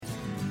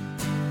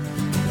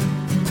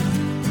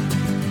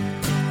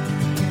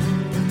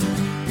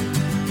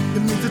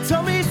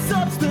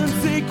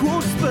substance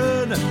equals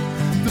spin.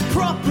 The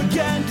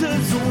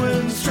propaganda's a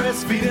win.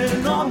 Stress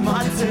feeding on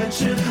my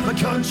tension. My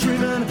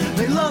countrymen,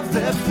 they love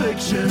their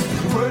fiction.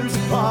 Words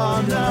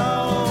upon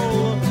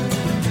now.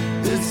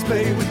 It's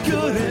made with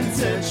good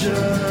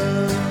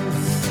intentions.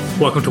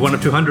 Welcome to 1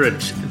 of 200,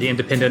 the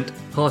independent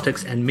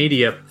politics and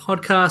media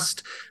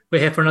podcast. We're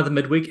here for another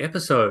midweek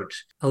episode.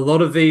 A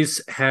lot of these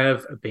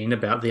have been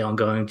about the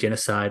ongoing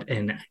genocide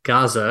in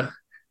Gaza.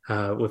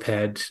 We've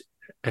had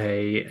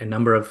a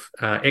number of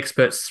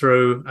experts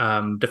through,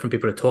 different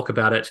people to talk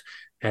about it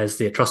as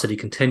the atrocity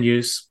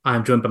continues.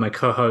 I'm joined by my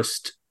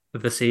co-host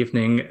this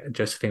evening,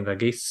 Josephine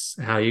Verghese.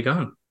 How are you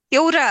going?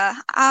 Yoda,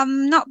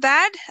 not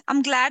bad.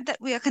 I'm glad that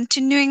we are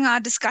continuing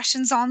our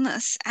discussions on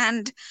this,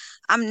 and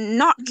I'm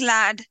not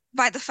glad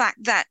by the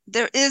fact that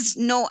there is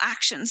no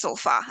action so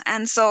far.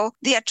 And so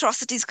the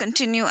atrocities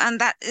continue,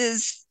 and that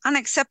is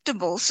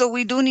unacceptable. So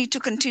we do need to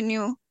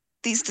continue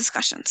these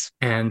discussions.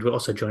 And we're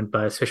also joined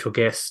by a special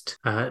guest,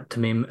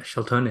 Tamim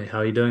Shaltoni. How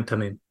are you doing,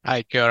 Tamim?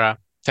 Hi, Kiora.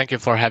 Thank you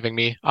for having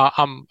me.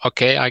 I'm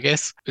okay, I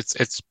guess.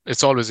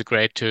 It's always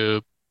great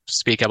to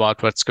speak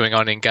about what's going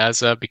on in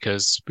Gaza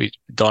because we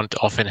don't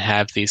often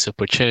have these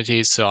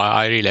opportunities. So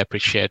I really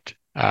appreciate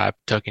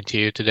talking to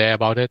you today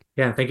about it.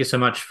 Yeah, thank you so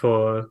much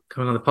for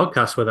coming on the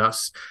podcast with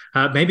us.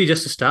 Maybe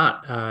just to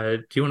start,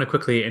 do you want to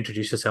quickly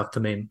introduce yourself,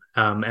 Tamim,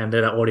 and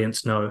let our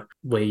audience know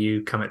where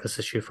you come at this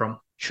issue from?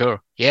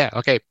 Sure. Yeah.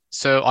 Okay.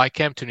 So I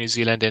came to New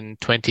Zealand in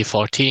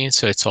 2014.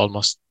 So it's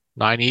almost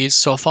 9 years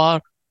so far.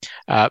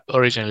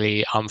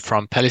 Originally, I'm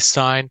from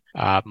Palestine.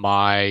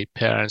 My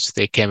parents,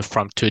 they came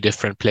from two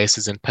different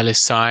places in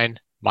Palestine.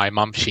 My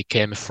mom, she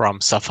came from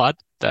Safad,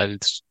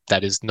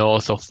 that is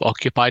north of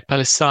occupied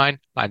Palestine,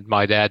 and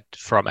my dad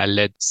from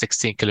Al-Led,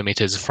 16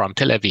 kilometers from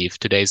Tel Aviv,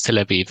 today's Tel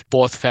Aviv.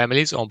 Both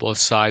families on both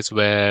sides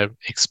were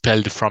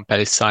expelled from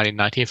Palestine in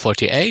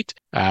 1948.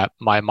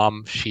 My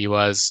mom, she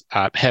was,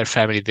 her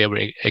family, they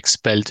were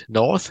expelled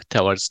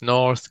towards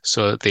north,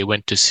 so they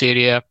went to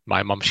Syria.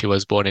 My mom, she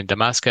was born in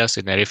Damascus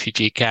in a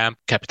refugee camp,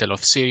 capital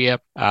of Syria.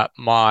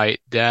 My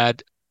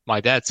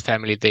dad's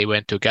family, they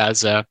went to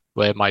Gaza,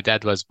 where my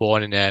dad was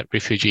born in a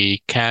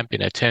refugee camp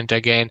in a tent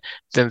again.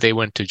 Then they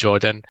went to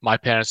Jordan. My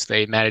parents,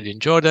 they married in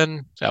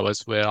Jordan. That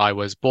was where I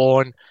was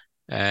born.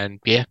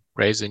 And yeah,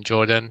 raised in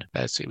Jordan.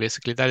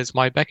 That is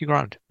my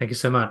background. Thank you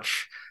so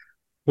much.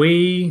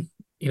 We,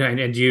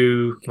 and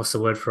you, what's the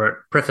word for it,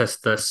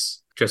 prefaced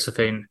this,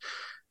 Josephine,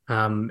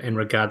 in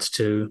regards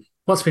to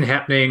what's been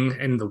happening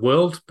in the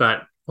world,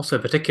 but also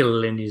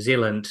particularly in New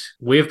Zealand.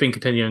 We've been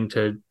continuing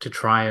to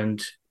try and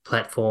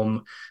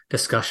platform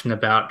discussion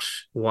about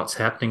what's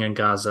happening in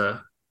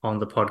Gaza on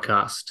the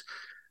podcast,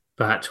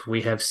 but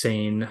we have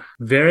seen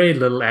very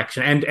little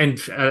action. And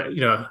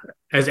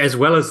as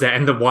well as that,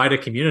 in the wider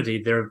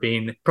community, there have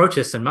been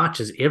protests and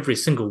marches every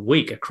single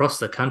week across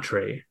the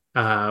country,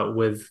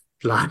 with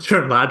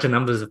larger and larger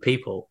numbers of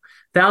people,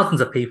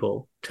 thousands of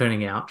people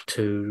turning out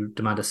to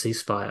demand a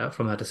ceasefire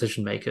from our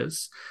decision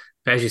makers.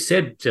 But as you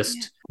said,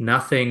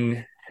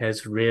 nothing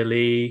has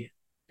really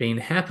been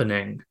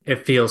happening.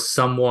 It feels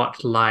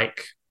somewhat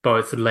like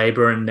both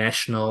Labour and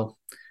National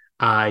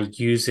are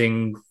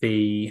using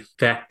the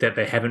fact that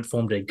they haven't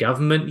formed a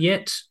government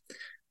yet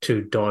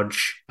to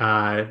dodge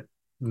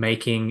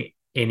making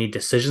any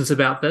decisions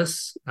about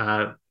this.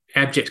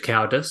 Abject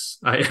cowardice.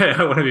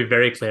 I want to be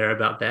very clear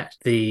about that.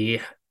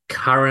 The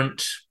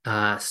current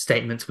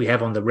statements we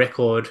have on the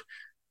record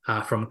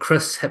from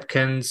Chris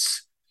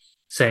Hipkins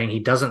saying he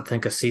doesn't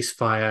think a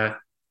ceasefire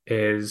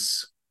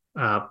is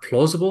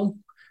plausible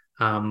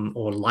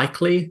or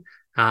likely,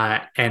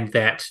 and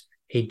that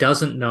he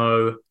doesn't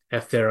know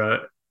if there are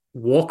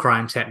war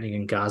crimes happening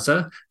in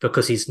Gaza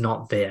because he's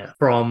not there.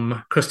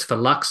 From Christopher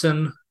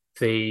Luxon,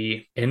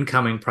 the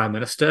incoming Prime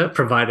Minister,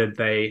 provided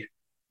they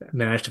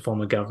manage to form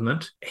a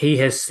government, he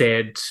has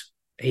said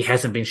he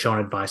hasn't been shown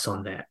advice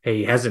on that.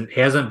 He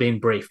hasn't been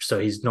briefed, so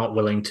he's not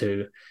willing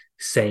to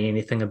say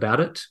anything about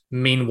it.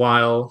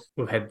 Meanwhile,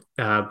 we've had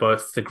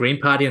both the Green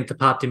Party and Te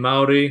Pāti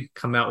Māori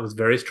come out with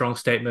very strong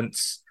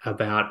statements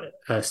about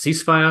a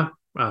ceasefire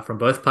from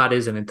both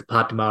parties, and then Te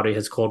Pāti Māori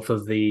has called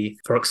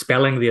for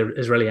expelling the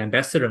Israeli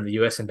ambassador and the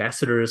US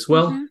ambassador as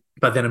well. Mm-hmm.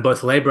 But then in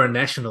both Labour and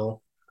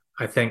National,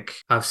 I think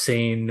I've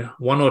seen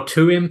one or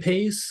two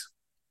MPs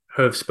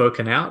who have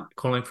spoken out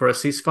calling for a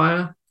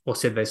ceasefire or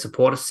said they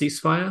support a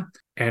ceasefire.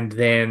 And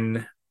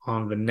then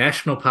on the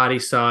National Party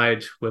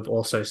side, we've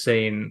also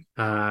seen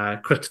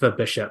Christopher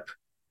Bishop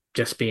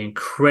just be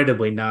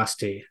incredibly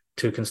nasty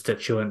to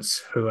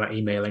constituents who are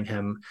emailing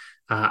him,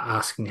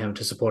 asking him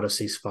to support a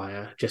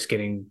ceasefire, just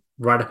getting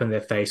right up in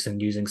their face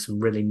and using some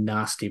really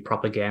nasty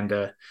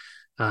propaganda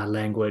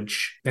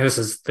language. And this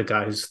is the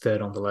guy who's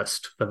third on the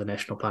list for the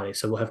National Party.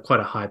 So we'll have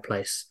quite a high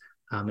place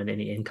in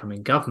any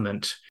incoming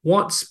government.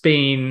 What's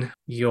been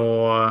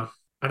your,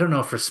 I don't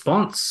know if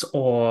response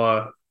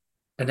or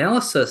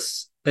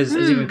analysis is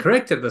even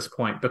correct at this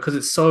point, because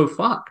it's so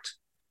fucked.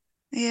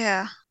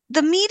 Yeah.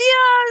 The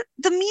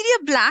media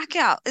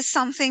blackout is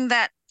something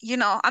that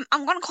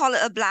I'm going to call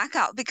it a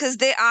blackout because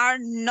they are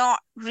not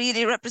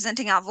really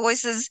representing our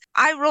voices.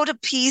 I wrote a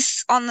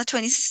piece on the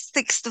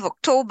 26th of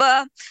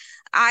October.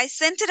 I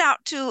sent it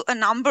out to a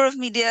number of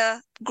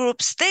media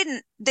groups.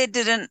 They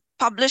didn't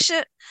publish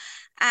it.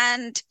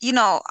 And,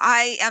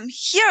 I am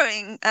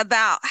hearing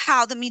about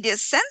how the media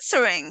is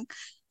censoring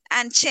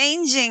and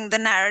changing the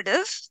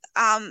narrative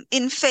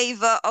in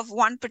favor of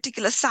one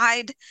particular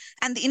side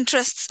and the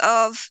interests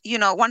of,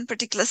 one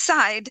particular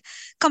side,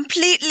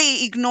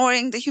 completely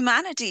ignoring the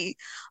humanity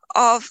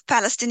of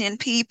Palestinian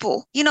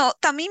people.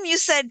 Tamim, you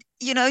said,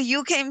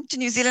 you came to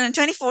New Zealand in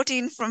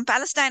 2014 from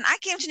Palestine. I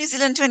came to New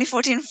Zealand in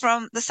 2014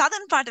 from the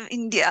southern part of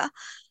India,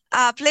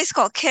 a place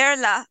called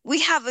Kerala. We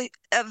have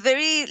a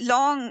very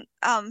long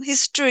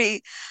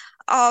history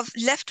of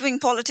left-wing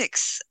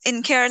politics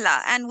in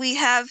Kerala, and we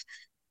have,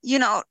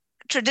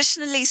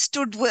 traditionally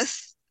stood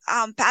with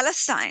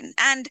Palestine.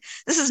 And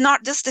this is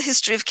not just the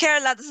history of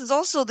Kerala, this is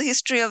also the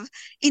history of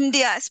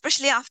India,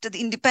 especially after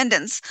the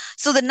independence.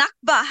 So the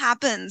Nakba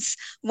happens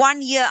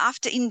 1 year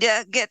after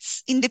India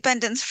gets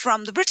independence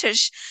from the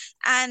British.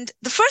 And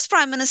the first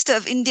Prime Minister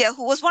of India,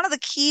 who was one of the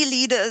key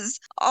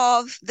leaders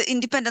of the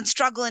independence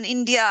struggle in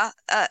India,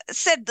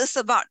 said this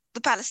about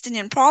the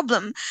Palestinian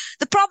problem.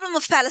 The problem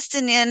of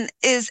Palestinian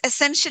is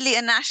essentially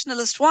a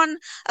nationalist one,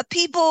 a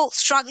people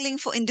struggling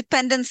for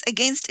independence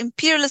against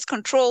imperialist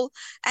control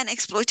and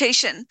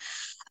exploitation.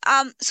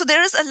 So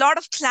there is a lot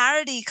of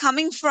clarity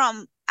coming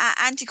from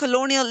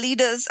anti-colonial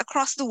leaders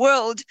across the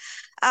world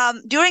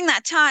during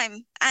that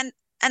time.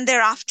 And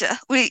thereafter,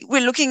 we're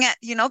looking at,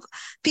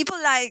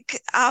 people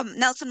like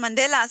Nelson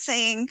Mandela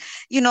saying,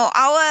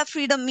 our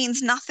freedom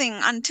means nothing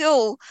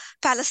until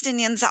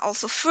Palestinians are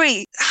also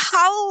free.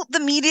 How the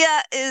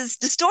media is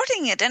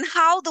distorting it and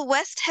how the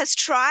West has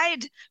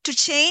tried to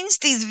change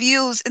these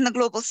views in the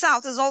global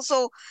South is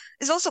also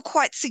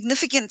quite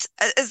significant,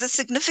 is a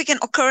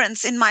significant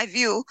occurrence in my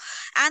view.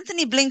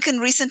 Anthony Blinken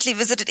recently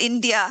visited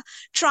India,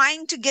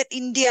 trying to get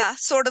India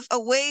sort of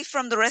away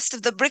from the rest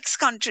of the BRICS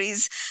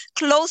countries,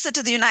 closer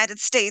to the United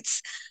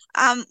States.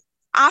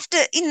 After,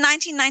 in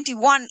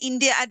 1991,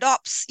 India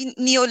adopts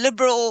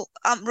neoliberal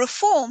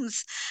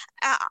reforms,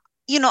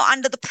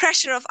 under the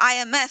pressure of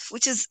IMF,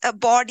 which is a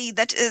body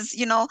that is,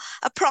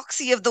 a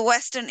proxy of the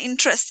Western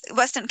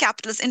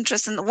capitalist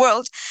interests in the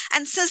world.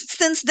 And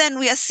since then,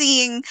 we are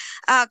seeing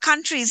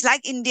countries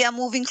like India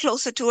moving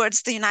closer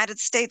towards the United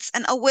States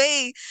and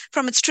away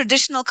from its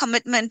traditional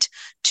commitment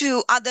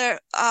to other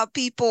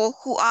people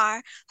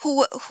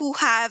who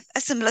have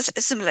a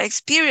similar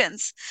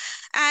experience.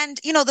 And,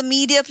 the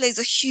media plays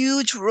a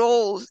huge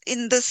role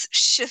in this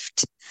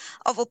shift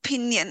of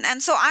opinion.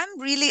 And so I'm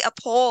really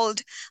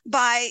appalled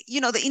by,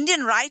 the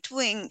Indian right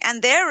wing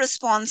and their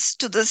response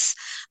to this,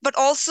 but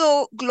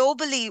also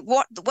globally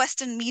what the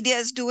Western media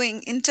is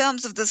doing in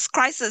terms of this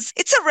crisis.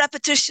 It's a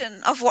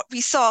repetition of what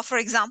we saw, for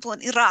example,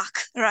 in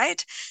Iraq,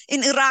 right?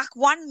 In Iraq,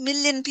 1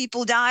 million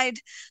people died.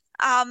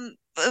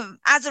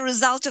 As a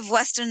result of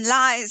Western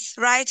lies,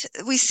 right?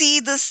 We see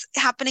this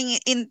happening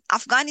in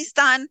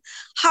Afghanistan,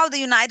 how the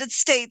United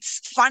States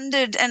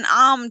funded and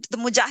armed the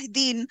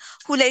Mujahideen,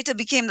 who later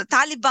became the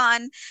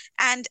Taliban.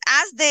 And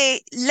as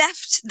they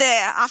left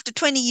there after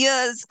 20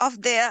 years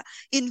of their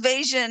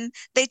invasion,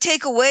 they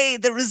take away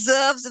the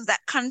reserves of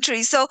that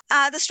country. So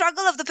the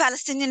struggle of the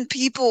Palestinian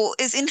people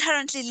is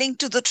inherently linked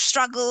to the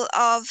struggle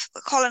of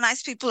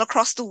colonized people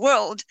across the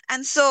world.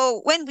 And so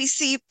when we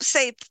say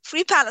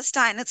Free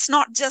Palestine, it's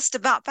not just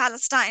about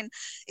Palestine,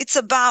 it's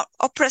about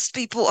oppressed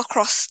people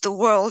across the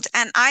world.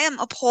 And I am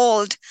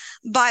appalled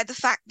by the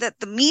fact that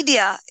the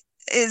media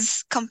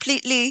is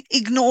completely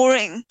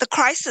ignoring the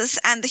crisis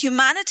and the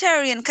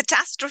humanitarian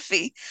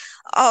catastrophe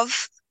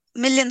of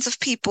millions of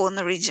people in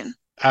the region.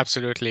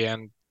 Absolutely.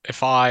 And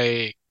if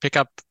I pick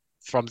up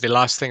from the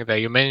last thing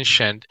that you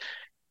mentioned,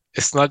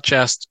 it's not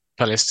just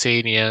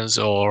Palestinians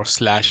or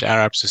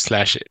 /Arabs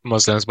or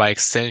 /Muslims by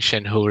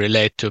extension who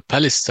relate to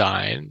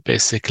Palestine.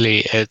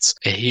 Basically, it's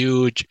a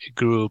huge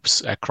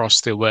groups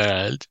across the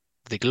world,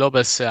 the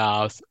global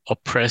South,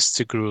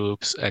 oppressed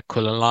groups,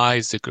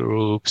 colonized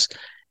groups,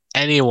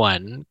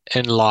 anyone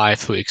in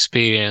life who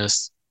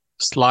experienced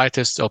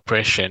slightest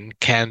oppression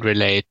can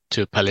relate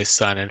to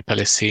Palestine and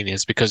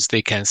Palestinians because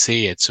they can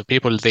see it. So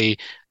people,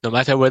 no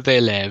matter where they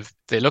live,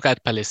 they look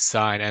at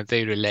Palestine and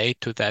they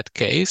relate to that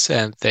case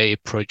and they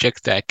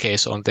project that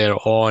case on their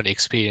own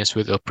experience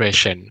with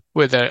oppression,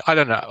 whether, I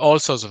don't know, all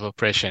sorts of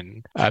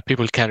oppression.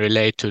 People can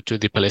relate to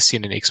the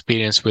Palestinian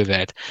experience with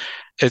it.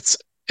 It's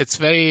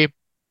very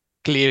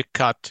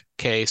clear-cut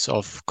case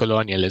of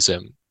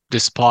colonialism,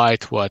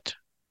 despite what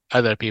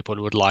other people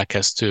would like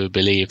us to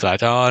believe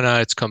that, oh no,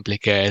 it's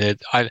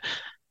complicated.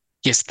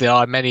 Yes, there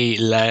are many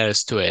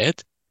layers to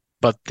it,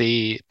 but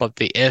the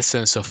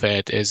essence of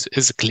it is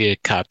clear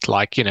cut.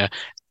 Like, you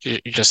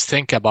just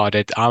think about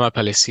it. I'm a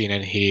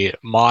Palestinian here.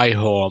 My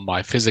home,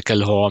 my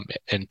physical home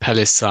in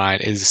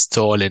Palestine is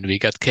stolen. We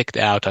got kicked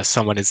out as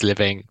someone is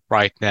living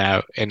right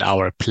now in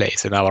our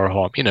place, in our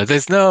home.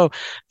 There's no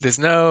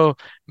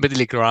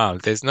middle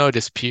ground. There's no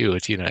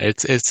dispute.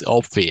 It's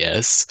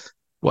obvious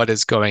what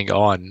is going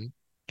on.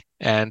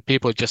 and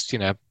people just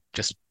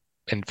just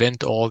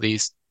invent all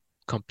these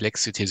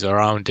complexities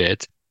around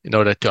it in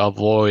order to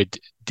avoid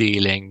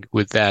dealing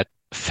with that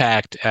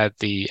fact at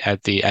the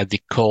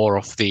core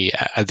of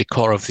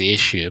the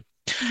issue.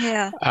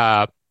 Yeah.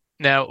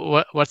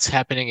 Now, what's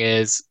happening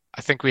is,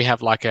 I think we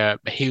have like a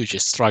huge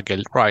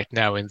struggle right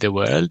now in the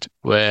world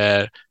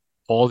where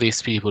all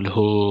these people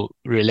who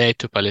relate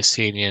to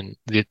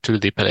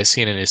the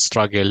Palestinian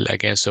struggle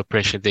against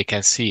oppression, they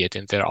can see it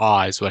in their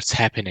eyes, what's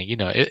happening.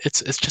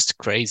 It's just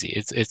crazy.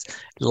 It's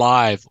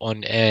live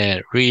on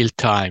air, real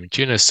time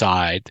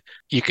genocide.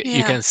 You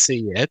Yeah. can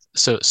see it.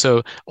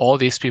 So all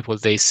these people,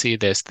 they see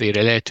this, they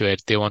relate to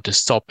it, they want to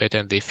stop it,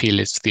 and they feel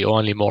it's the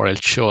only moral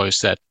choice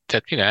that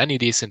any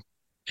decent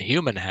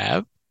human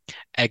have,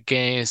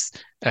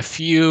 against a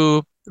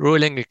few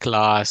ruling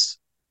class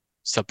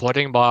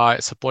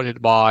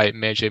supported by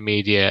major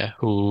media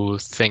who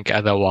think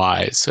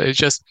otherwise. So it's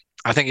just,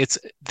 I think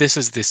this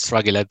is the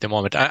struggle at the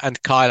moment.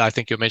 And Kyle, I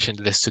think you mentioned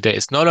this today.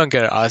 It's no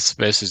longer us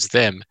versus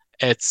them.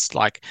 It's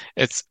like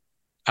it's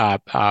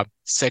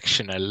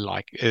sectional.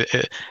 Like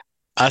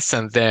us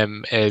and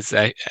them is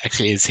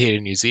actually is here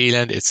in New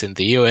Zealand. It's in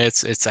the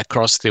US. It's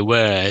across the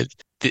world.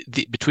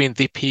 Between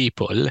the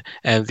people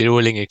and the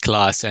ruling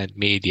class and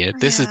media,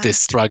 this is the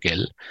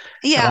struggle.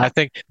 And I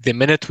think the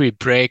minute we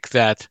break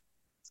that,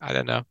 I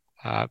don't know,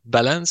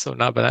 balance or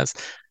not balance.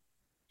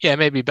 Yeah,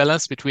 maybe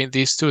balance between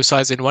these two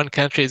sides in one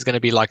country is going to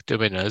be like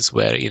dominoes,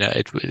 where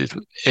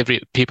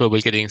every people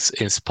will get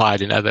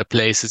inspired in other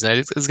places, and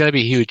it's going to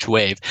be a huge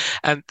wave.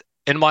 And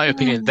in my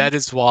opinion, that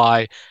is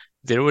why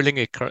the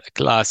ruling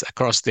class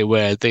across the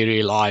world, they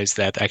realize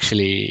that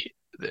actually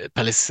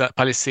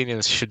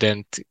Palestinians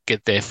shouldn't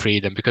get their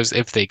freedom, because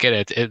if they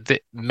get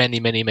it,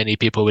 many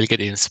people will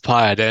get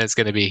inspired, and it's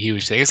going to be a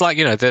huge thing. It's like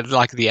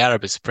like the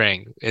Arab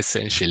Spring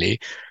essentially.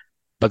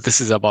 But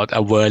this is about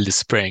a world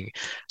spring.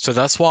 So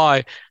that's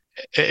why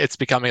it's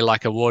becoming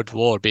like a world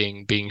war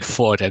being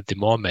fought at the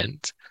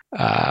moment.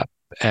 So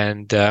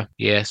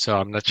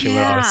I'm not sure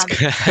where I was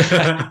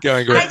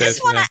going with I this.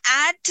 just want to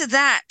add to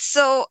that.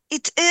 So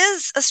it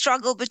is a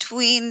struggle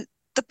between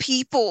the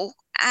people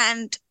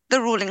and the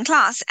ruling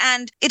class.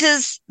 And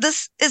this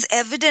is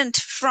evident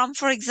from,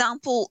 for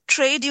example,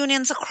 trade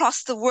unions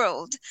across the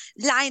world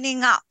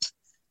lining up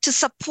to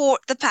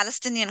support the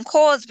Palestinian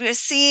cause. We're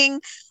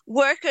seeing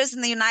workers in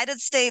the United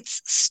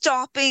States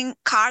stopping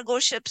cargo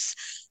ships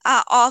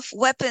of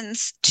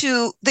weapons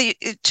to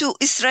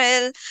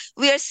Israel.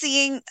 We are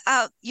seeing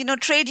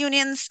trade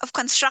unions of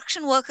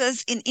construction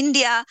workers in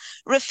India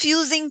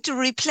refusing to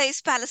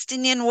replace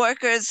Palestinian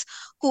workers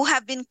who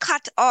have been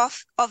cut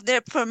off of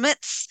their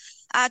permits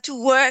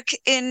to work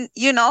in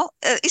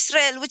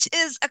Israel, which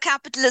is a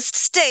capitalist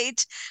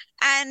state,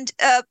 and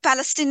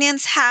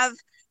Palestinians have,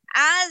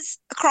 as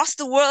across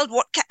the world,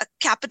 what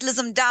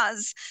capitalism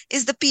does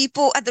is the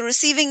people at the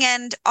receiving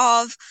end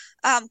of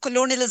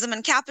colonialism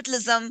and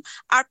capitalism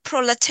are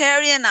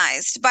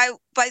proletarianized.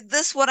 By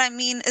this, what I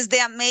mean is they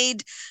are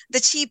made the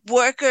cheap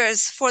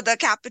workers for the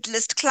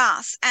capitalist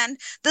class. And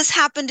this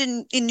happened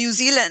in New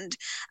Zealand.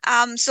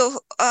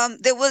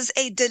 There was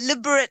a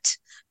deliberate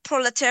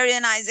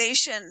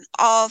proletarianization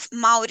of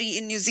Maori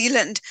in New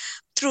Zealand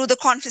through the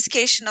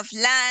confiscation of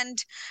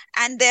land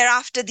and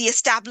thereafter the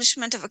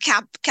establishment of a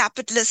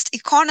capitalist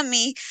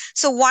economy.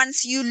 So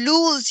once you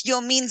lose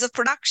your means of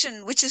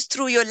production, which is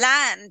through your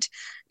land,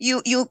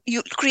 you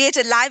create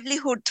a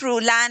livelihood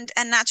through land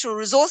and natural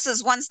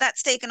resources. Once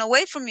that's taken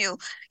away from you,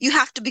 you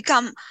have to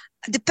become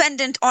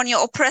dependent on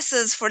your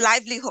oppressors for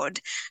livelihood.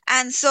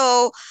 And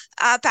so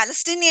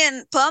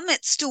Palestinian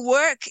permits to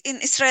work in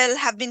Israel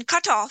have been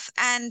cut off,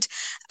 and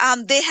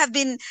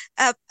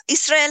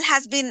Israel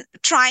has been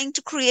trying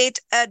to create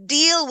a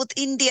deal with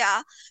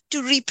India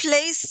to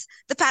replace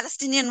the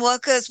Palestinian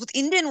workers with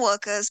Indian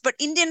workers, but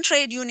Indian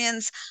trade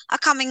unions are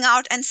coming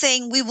out and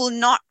saying we will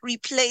not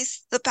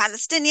replace the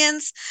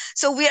Palestinians.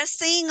 So we are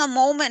seeing a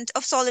moment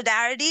of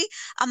solidarity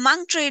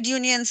among trade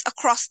unions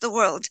across the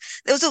world.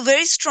 There was a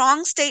very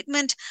strong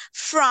statement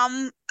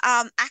from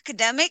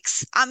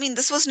academics. I mean,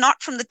 this was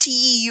not from the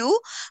TEU,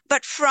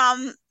 but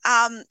from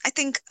I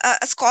think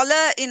a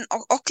scholar in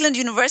Auckland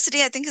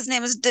University. I think his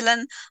name is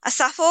Dylan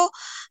Asafo.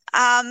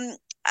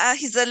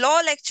 He's a law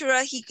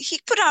lecturer. He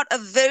put out a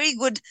very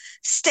good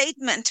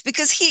statement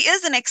because he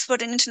is an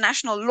expert in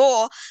international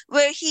law,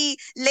 where he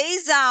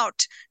lays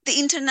out the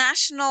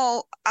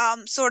international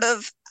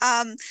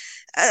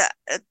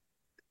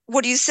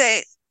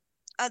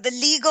the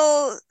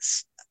legal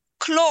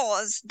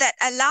clause that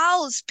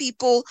allows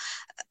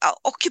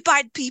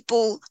occupied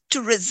people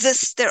to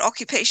resist their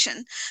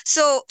occupation.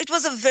 So it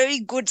was a very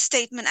good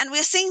statement. And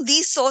we're seeing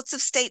these sorts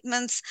of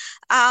statements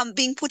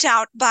being put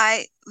out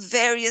by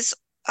various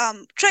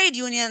trade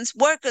unions,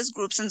 workers'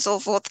 groups, and so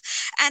forth.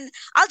 And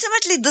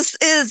ultimately, this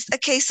is a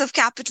case of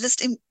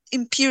capitalist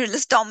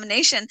imperialist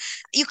domination.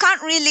 You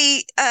can't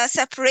really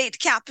separate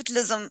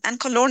capitalism and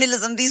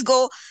colonialism.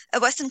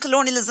 Western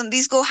colonialism,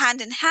 these go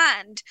hand in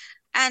hand.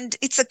 And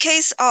it's a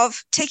case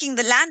of taking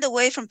the land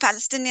away from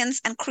Palestinians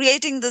and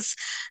creating this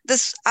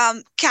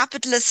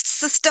capitalist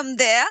system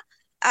there,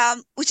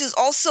 which is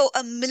also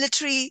a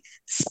military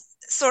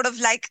sort of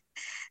like,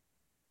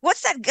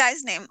 what's that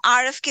guy's name?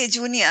 RFK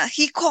Jr.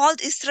 He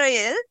called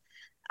Israel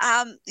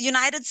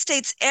United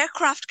States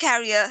aircraft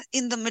carrier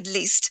in the Middle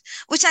East,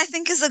 which I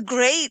think is a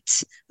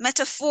great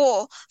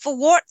metaphor for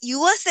what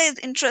USA's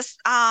interests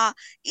are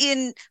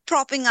in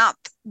propping up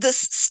this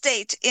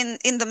state in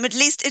the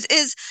Middle East. It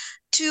is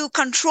to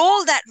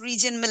control that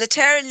region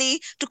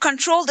militarily, to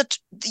control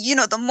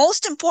the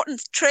most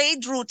important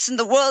trade routes in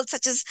the world,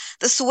 such as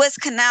the Suez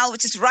Canal,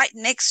 which is right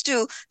next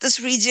to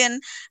this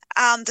region,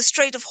 the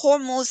Strait of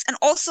Hormuz, and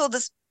also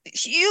this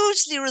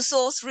hugely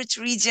resource-rich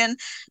region.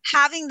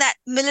 Having that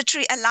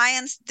military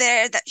alliance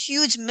there, that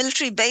huge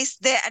military base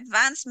there,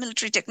 advanced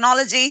military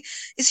technology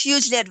is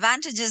hugely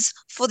advantageous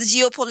for the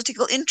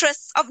geopolitical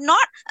interests of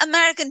not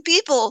American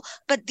people,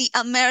 but the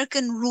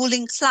American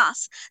ruling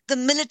class, the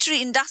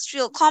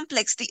military-industrial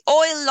complex, the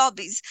oil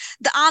lobbies,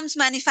 the arms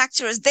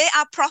manufacturers. They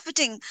are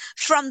profiting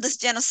from this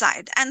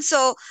genocide. And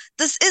so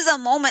this is a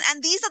moment,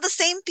 and these are the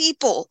same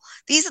people,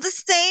 these are the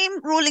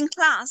same ruling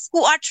class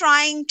who are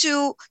trying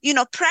to,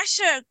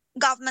 pressure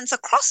governments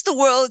across the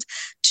world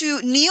to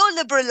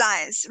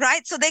neoliberalize,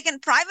 right? So they can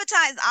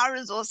privatize our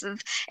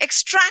resources,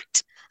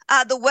 extract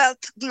the wealth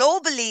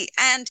globally,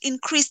 and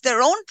increase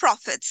their own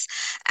profits.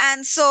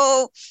 And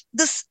so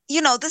this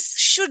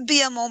should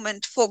be a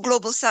moment for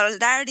global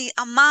solidarity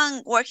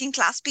among working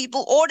class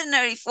people,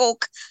 ordinary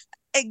folk,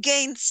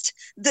 against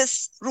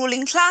this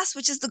ruling class,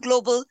 which is the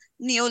global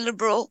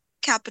neoliberal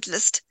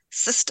capitalist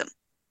system.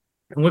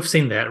 And we've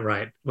seen that,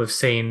 right? We've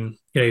seen,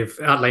 you've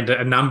outlined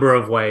a number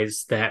of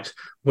ways that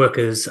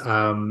workers,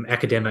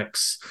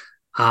 academics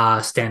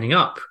are standing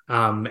up.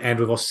 And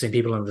we've also seen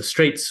people in the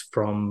streets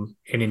from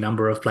any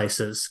number of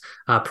places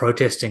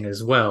protesting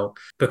as well.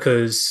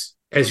 Because,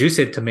 as you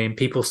said to me,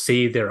 people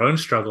see their own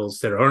struggles,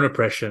 their own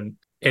oppression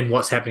in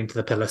what's happening to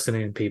the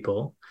Palestinian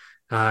people.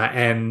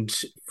 And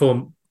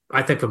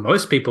I think for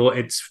most people,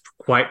 it's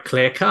quite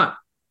clear cut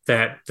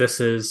that this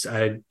is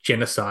a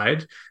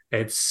genocide.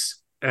 It's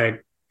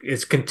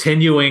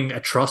continuing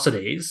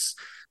atrocities.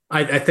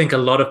 I think a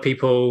lot of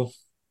people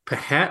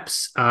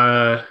perhaps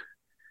are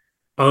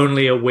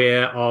only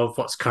aware of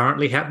what's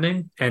currently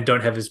happening and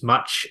don't have as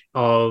much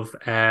of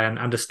an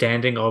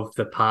understanding of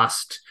the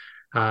past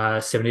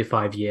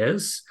 75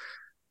 years.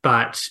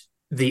 But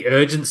the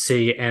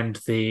urgency and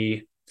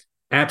the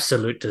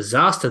absolute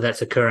disaster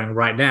that's occurring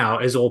right now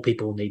is all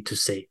people need to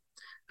see,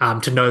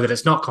 to know that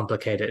it's not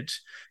complicated.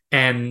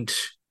 And,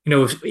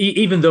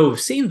 even though we've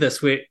seen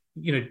this,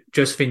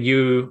 Josephine,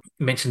 you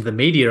mentioned the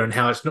media and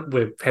how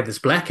we've had this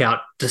blackout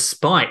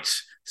despite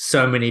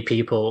so many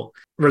people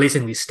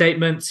releasing these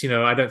statements.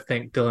 I don't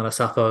think Dylan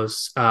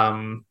Asafo's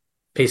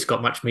piece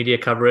got much media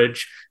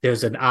coverage.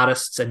 There's a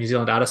New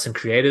Zealand Artists and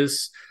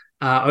Creators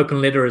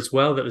open letter as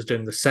well that was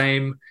doing the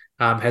same.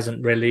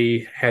 Hasn't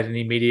really had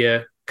any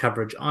media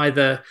coverage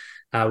either.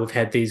 We've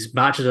had these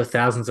marches of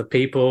thousands of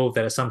people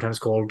that are sometimes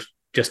called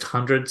just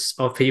hundreds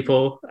of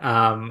people.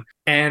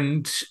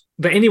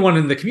 But anyone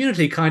in the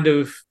community kind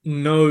of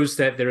knows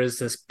that there is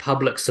this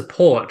public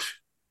support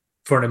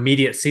for an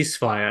immediate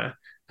ceasefire,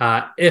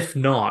 if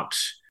not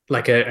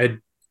like a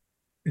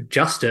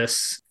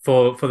justice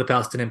for the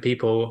Palestinian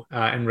people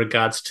in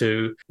regards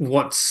to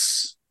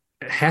what's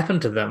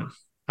happened to them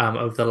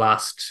over the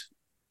last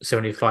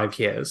 75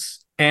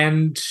 years.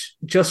 And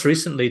just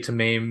recently,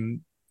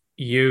 Tamim,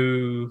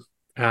 you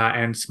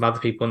and some other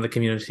people in the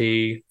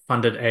community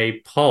funded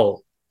a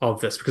poll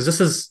of this, because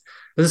this is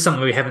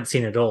something we haven't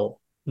seen at all.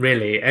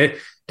 Really,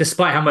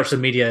 despite how much the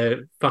media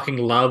fucking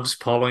loves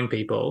polling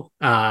people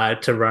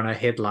to run a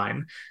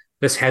headline,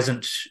 there's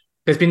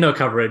been no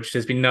coverage.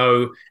 There's been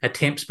no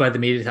attempts by the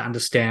media to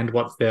understand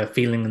what they're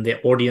feeling in their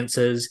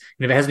audiences.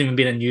 There hasn't even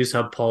been a News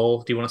Hub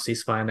poll. Do you want a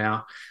ceasefire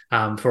now?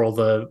 For all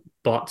the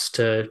bots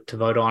to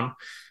vote on.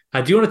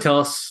 Do you want to tell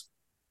us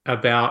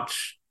about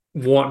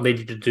what led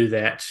you to do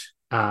that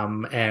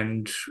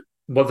and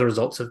what the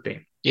results have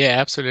been? Yeah,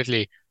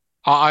 absolutely.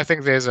 I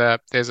think there's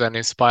an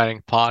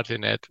inspiring part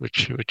in it,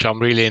 which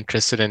I'm really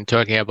interested in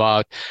talking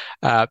about.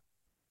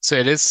 So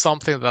it is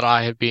something that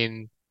I have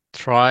been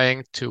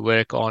trying to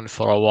work on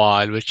for a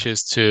while, which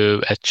is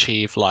to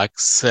achieve like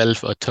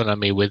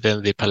self-autonomy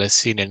within the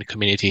Palestinian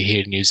community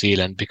here in New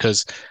Zealand,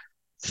 because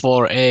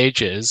for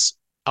ages,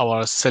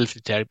 our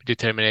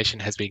self-determination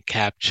has been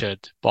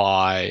captured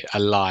by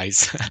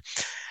allies.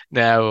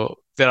 Now,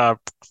 there are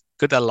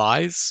good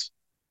allies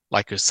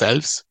like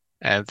yourselves,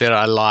 and there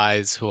are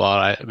allies who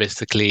are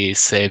basically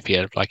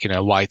savior, like,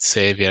 white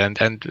savior.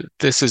 And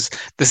this is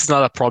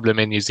not a problem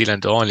in New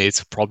Zealand only.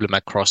 It's a problem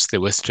across the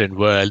Western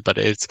world. But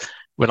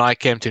when I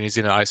came to New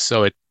Zealand, I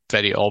saw it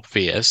very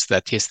obvious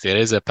that, yes, there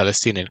is a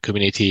Palestinian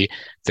community.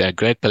 There are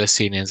great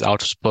Palestinians,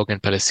 outspoken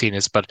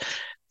Palestinians, but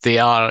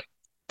their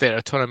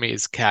autonomy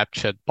is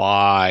captured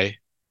by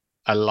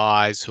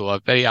allies who are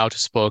very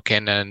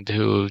outspoken and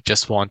who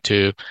just want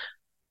to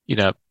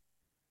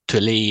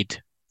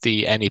lead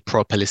any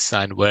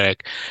pro-Palestine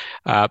work.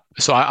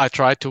 So I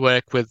tried to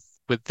work with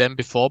them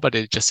before, but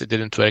it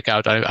didn't work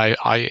out.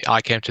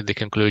 I came to the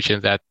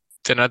conclusion that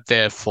they're not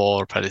there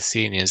for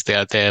Palestinians. They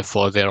are there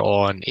for their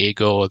own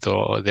ego,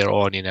 their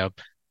own,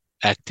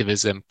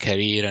 activism,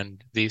 career,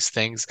 and these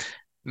things.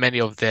 Many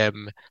of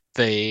them,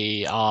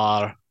 they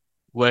are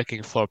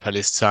working for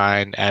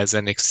Palestine as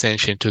an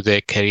extension to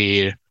their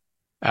career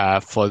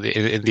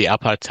in the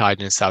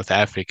apartheid in South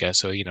Africa.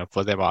 So,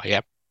 for them,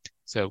 yeah.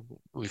 So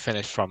we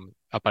finished from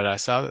apartheid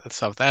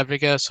South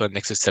Africa. So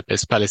next step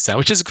is Palestine,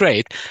 which is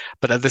great.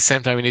 But at the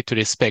same time, we need to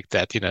respect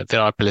that,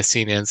 there are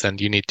Palestinians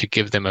and you need to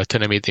give them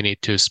autonomy. They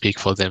need to speak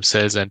for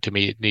themselves, and to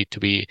me, they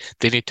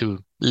need to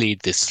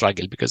lead this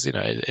struggle because,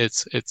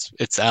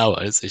 it's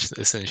ours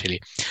essentially.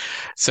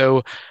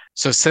 So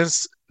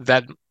since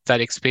that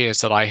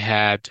experience that I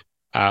had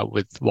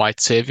with white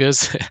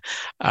saviors,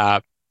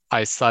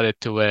 I started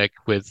to work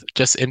with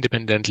just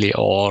independently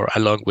or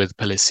along with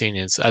other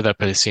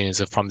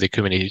Palestinians from the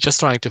community, just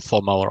trying to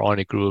form our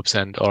own groups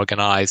and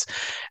organize.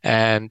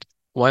 And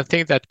one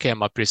thing that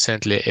came up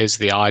recently is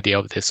the idea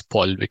of this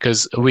poll,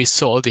 because we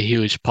saw the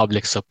huge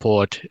public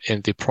support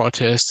in the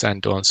protests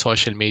and on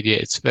social media.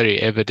 It's very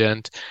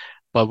evident,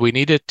 but we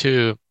needed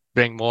to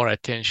bring more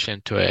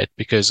attention to it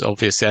because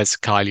obviously, as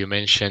Kyle, you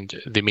mentioned,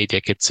 the media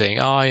kept saying,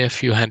 a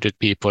few hundred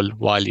people,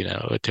 while,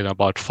 we're talking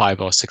about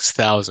 5,000 or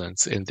 6,000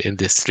 in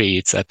the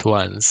streets at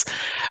once.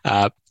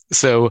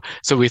 So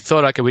we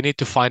thought, okay, we need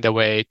to find a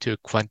way to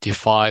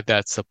quantify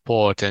that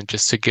support and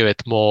just to give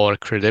it more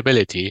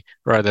credibility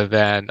rather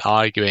than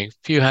arguing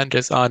few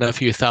hundreds on a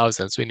few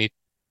thousands. We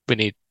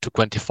need to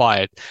quantify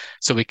it.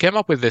 So we came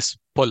up with this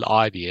poll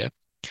idea.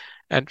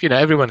 And,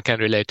 everyone can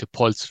relate to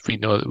polls. We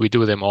know we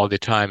do them all the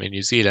time in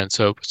New Zealand.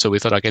 So we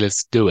thought, okay,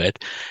 let's do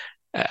it.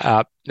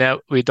 Now,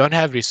 we don't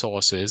have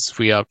resources.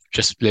 We are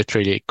just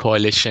literally a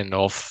coalition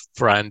of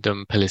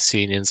random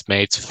Palestinians,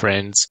 mates,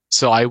 friends.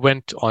 So I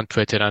went on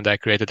Twitter and I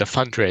created a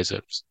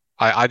fundraiser.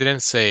 I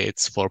didn't say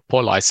it's for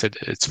poll. I said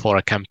it's for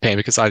a campaign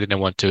because I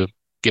didn't want to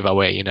give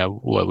away,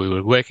 what we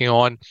were working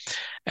on.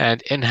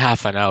 And in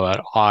half an hour,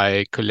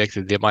 I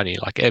collected the money.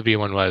 Like,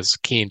 everyone was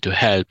keen to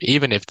help,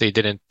 even if they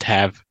didn't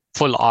have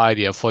full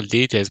idea, full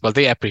details, but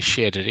they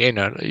appreciated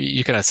it.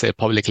 You cannot say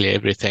publicly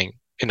everything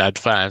in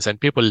advance,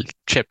 and people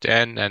chipped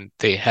in and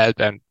they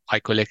helped, and I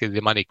collected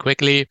the money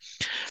quickly.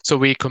 So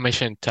we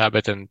commissioned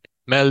Tabet and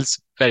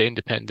Mills, very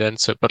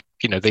independent. So, but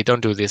they don't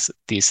do these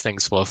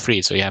things for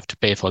free, so you have to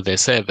pay for their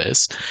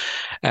service.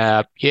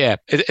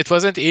 It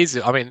wasn't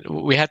easy. I mean,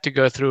 we had to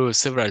go through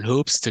several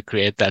hoops to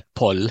create that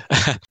poll.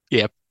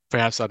 Yeah.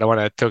 Perhaps I don't want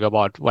to talk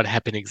about what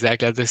happened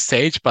exactly at this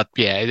stage, but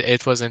yeah,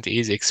 it wasn't an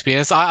easy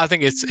experience. I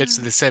think it's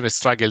the same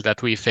struggle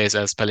that we face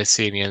as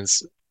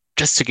Palestinians.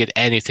 Just to get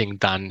anything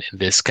done in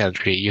this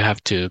country, you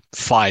have to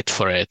fight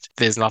for it.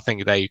 There's nothing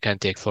that you can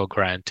take for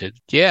granted.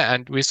 Yeah,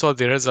 and we saw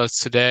the results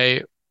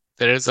today.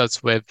 The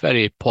results were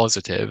very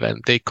positive,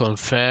 and they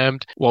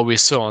confirmed what we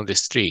saw on the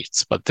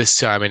streets, but this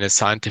time in a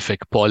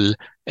scientific poll,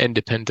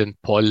 independent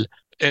poll.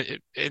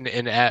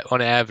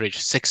 On average,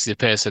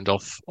 60%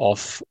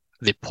 of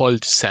the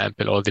polled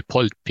sample or the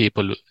polled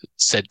people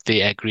said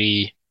they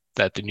agree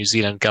that the New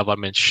Zealand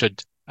government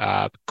should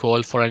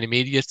call for an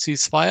immediate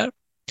ceasefire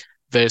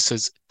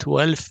versus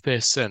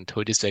 12%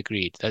 who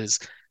disagreed. That is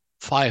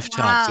 5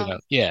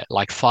 times,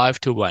 like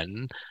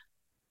 5-1,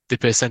 the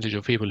percentage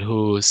of people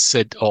who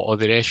said, or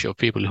the ratio of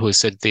people who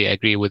said they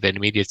agree with an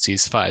immediate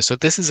ceasefire. So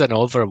this is an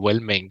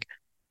overwhelming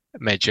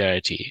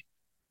majority,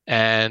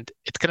 and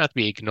it cannot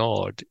be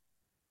ignored.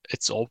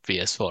 It's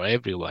obvious for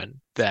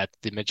everyone that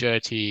the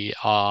majority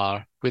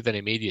are with an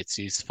immediate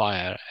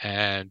ceasefire,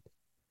 and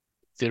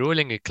the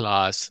ruling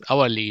class,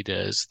 our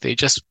leaders, they're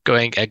just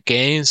going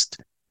against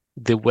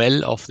the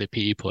will of the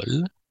people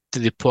to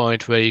the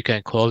point where you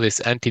can call this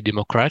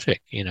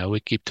anti-democratic. We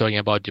keep talking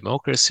about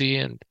democracy,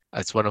 and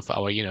it's one of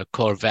our,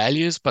 core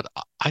values, but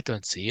I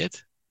don't see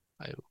it.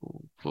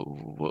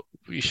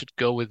 We should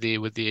go with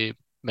the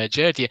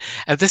majority,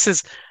 and this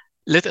is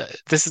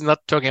not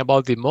talking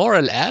about the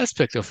moral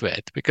aspect of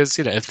it, because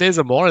if there's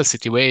a moral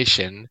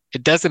situation,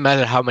 it doesn't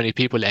matter how many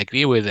people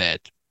agree with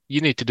it.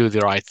 You need to do the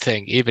right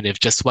thing, even if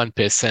just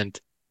 1%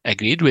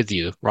 agreed with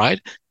you,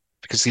 right?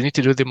 Because you need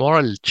to do the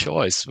moral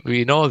choice.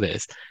 We know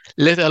this,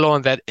 let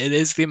alone that it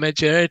is the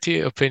majority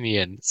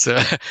opinion. So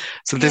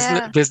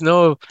there's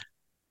no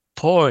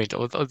point,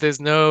 or there's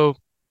no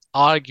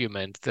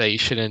argument that you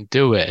shouldn't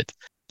do it.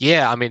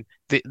 Yeah, I mean,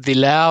 the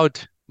loud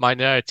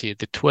minority,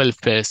 the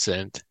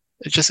 12%,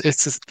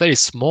 it's very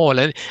small,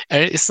 and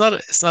it's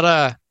not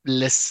a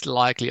less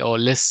likely or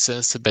less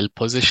sensible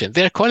position.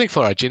 They're calling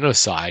for a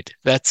genocide.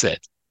 That's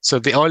it. So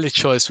the only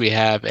choice we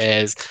have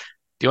is,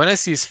 do you want to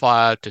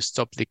ceasefire to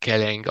stop the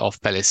killing of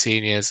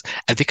Palestinians?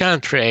 At the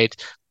current rate,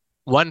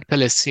 one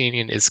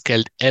Palestinian is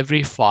killed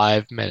every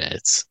 5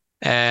 minutes,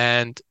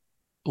 and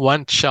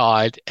one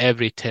child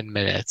every 10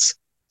 minutes.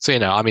 So,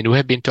 I mean, we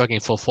have been talking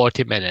for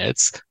 40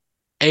 minutes.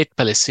 8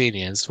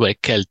 Palestinians were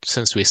killed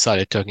since we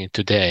started talking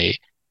today,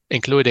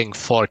 including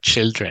 4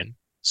 children.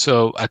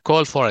 So a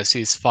call for a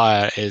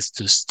ceasefire is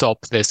to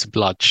stop this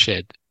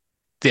bloodshed.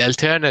 The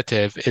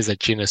alternative is a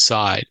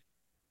genocide.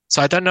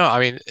 So I don't know. I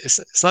mean,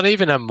 it's not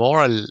even a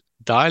moral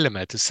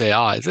dilemma to say,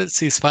 is it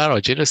ceasefire or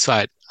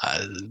genocide?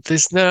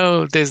 there's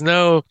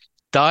no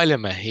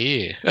dilemma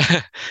here.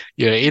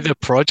 You're either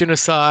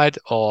pro-genocide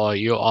or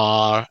you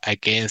are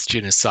against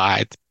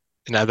genocide.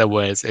 In other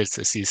words, it's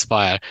a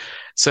ceasefire.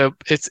 So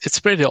it's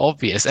pretty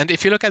obvious. And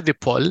if you look at the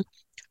poll,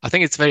 I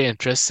think it's very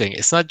interesting.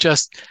 It's not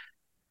just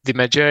the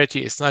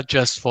majority. It's not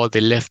just for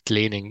the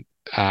left-leaning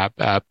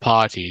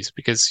parties,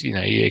 because you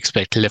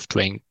expect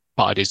left-wing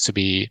parties to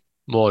be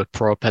more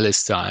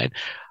pro-Palestine,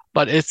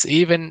 but it's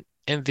even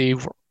in the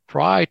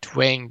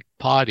right-wing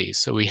parties.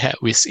 So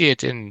we see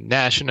it in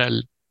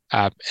national,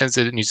 as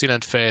the New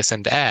Zealand First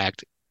and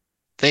ACT.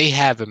 They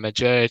have a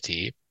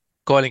majority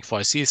calling for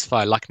a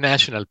ceasefire. Like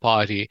National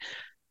Party,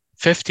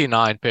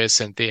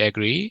 59% they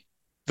agree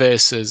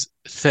versus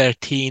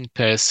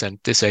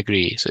 13%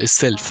 disagree. So it's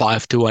still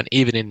 5-1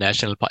 even in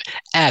National Party.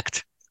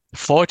 ACT,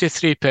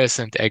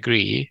 43%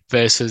 agree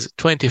versus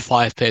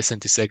 25%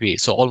 disagree.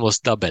 So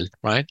almost double,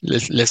 right?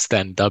 Less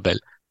than double.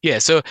 Yeah.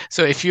 So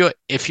if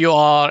you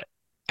are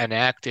an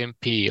ACT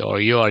MP, or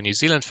you are a New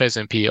Zealand First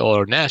MP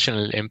or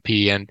National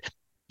MP, and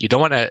you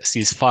don't want to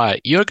cease fire,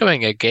 you're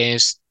going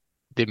against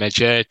the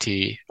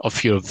majority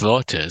of your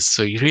voters.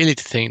 So you really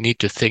need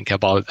to think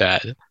about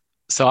that.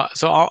 So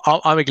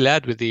I'm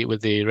glad with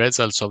the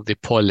results of the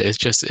poll.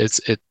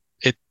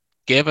 It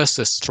gave us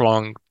a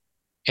strong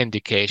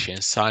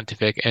indication,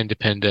 scientific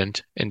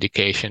independent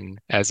indication,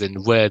 as in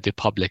where the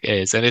public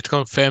is, and it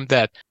confirmed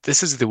that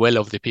this is the will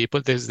of the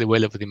people. This is the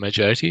will of the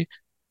majority.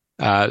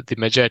 The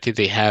majority,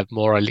 they have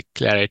moral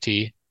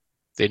clarity.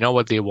 They know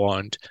what they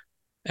want,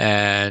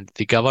 and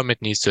the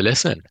government needs to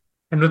listen.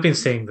 And we've been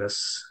seeing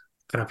this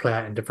kind of play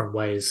out in different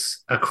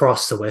ways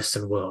across the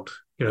Western world.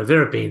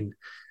 There have been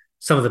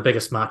some of the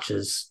biggest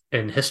marches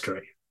in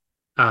history,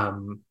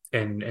 in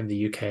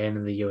the UK and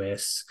in the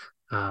US,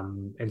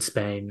 in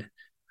Spain,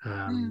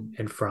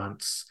 in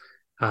France.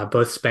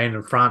 Both Spain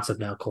and France have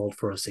now called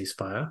for a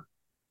ceasefire.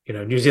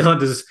 New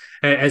Zealand is,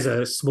 as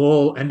a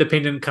small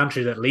independent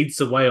country that leads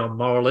the way on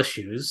moral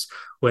issues,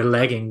 we're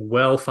lagging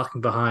well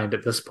fucking behind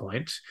at this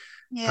point.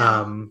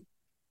 Yeah.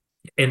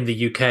 In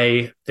the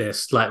UK, they're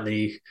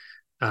slightly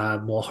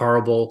more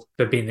horrible.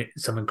 There've been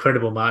some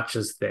incredible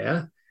marches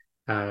there.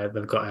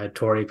 They've got a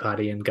Tory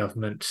party in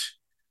government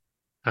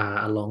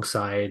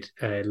alongside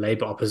a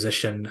Labour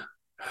opposition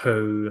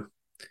who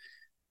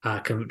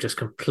are just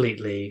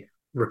completely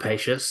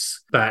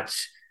rapacious. But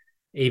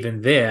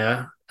even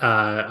there,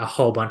 a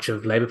whole bunch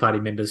of Labour Party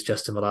members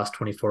just in the last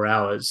 24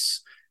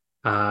 hours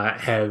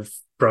have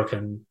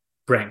broken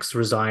ranks,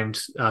 resigned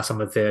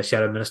some of their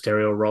shadow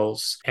ministerial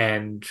roles,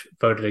 and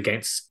voted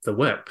against the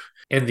whip.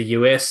 In the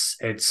US,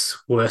 it's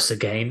worse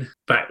again,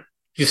 but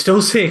you're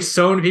still seeing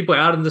so many people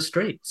out in the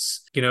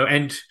streets,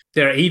 and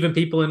there are even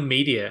people in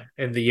media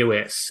in the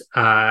US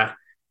that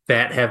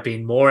have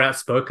been more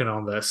outspoken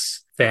on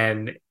this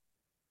than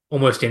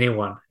almost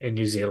anyone in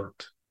New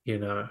Zealand.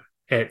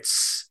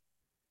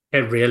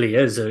 It really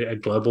is a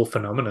global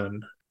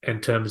phenomenon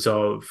in terms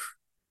of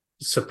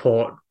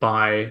support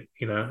by,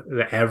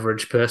 the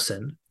average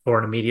person for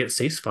an immediate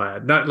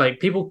ceasefire. No,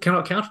 people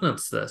cannot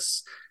countenance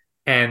this.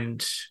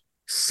 And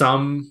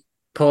some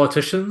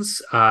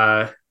politicians,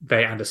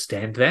 they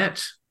understand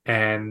that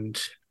and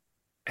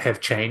have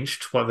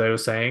changed what they were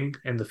saying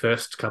in the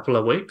first couple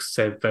of weeks.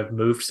 They've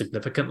moved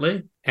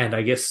significantly. And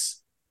I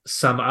guess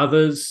some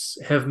others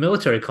have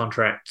military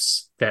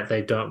contracts that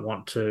they don't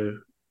want to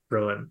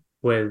ruin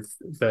with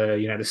the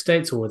United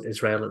States or with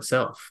Israel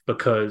itself,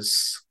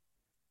 because,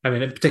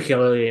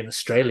 particularly in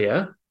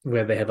Australia,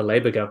 where they have a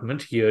Labour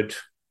government, you'd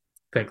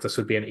think this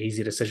would be an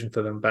easy decision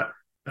for them, but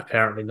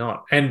apparently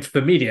not. And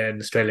the media in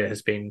Australia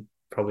has been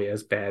probably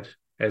as bad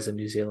as in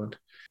New Zealand.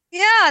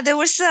 Yeah, there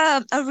was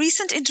a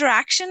recent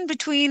interaction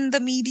between the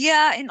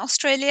media in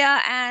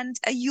Australia and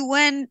a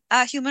UN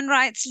human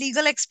rights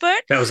legal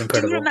expert. That was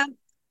incredible. Do you remember?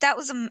 That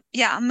was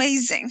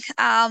amazing.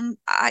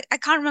 I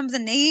can't remember the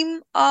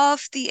name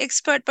of the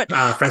expert, but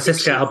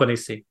Francesca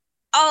Albanese.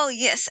 Oh,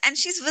 yes. And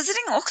she's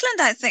visiting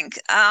Auckland, I think,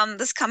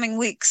 this coming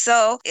week.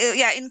 So,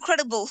 yeah,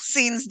 incredible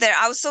scenes there.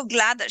 I was so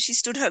glad that she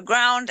stood her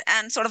ground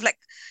and sort of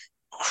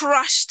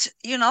crushed,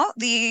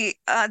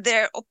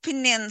 their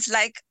opinions.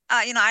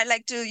 I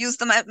like to use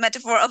the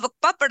metaphor of a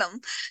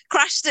puppetum,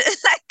 crushed it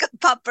like a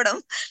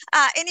puppetum.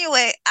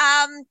 Anyway,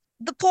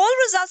 the poll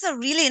results are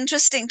really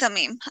interesting,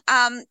 Tamim,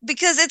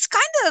 because it's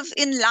kind of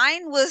in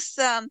line with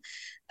a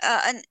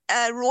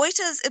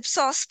Reuters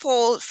Ipsos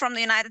poll from the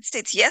United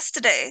States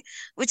yesterday,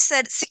 which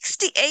said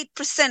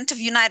 68% of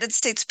United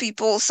States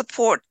people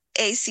support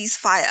a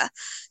ceasefire.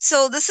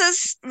 So this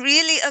is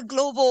really a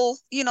global,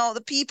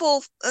 the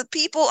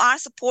people are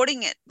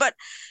supporting it. But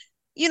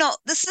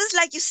this is,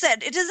 like you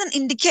said, it is an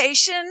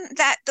indication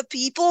that the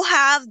people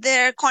have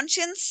their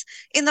conscience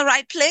in the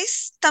right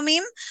place,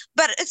 Tamim.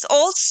 But it's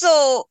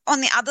also, on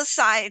the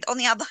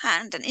other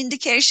hand, an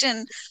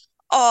indication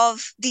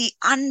of the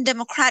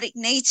undemocratic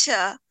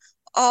nature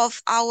of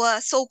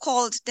our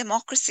so-called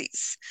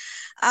democracies.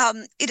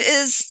 It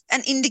is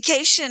an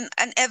indication,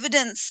 an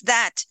evidence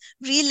that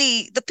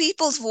really the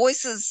people's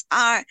voices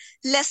are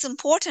less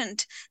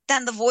important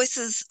than the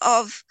voices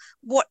of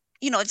what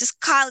just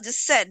Kyle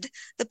just said,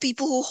 the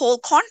people who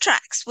hold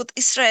contracts with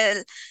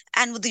Israel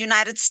and with the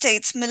United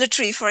States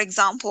military, for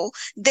example,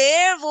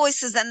 their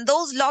voices and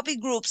those lobby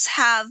groups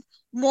have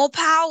more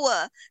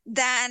power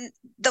than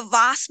the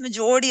vast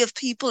majority of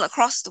people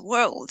across the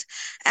world.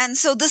 And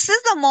so this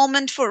is a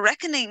moment for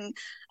reckoning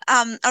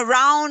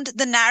around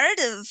the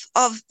narrative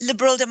of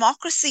liberal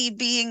democracy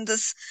being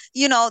this,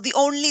 the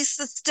only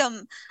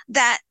system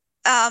that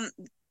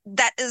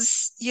that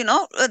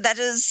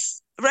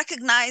is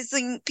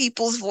recognizing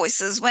people's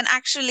voices, when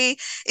actually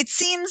it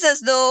seems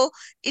as though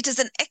it is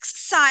an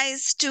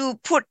exercise to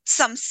put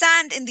some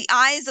sand in the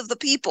eyes of the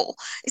people.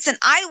 It's an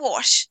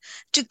eyewash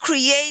to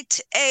create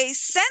a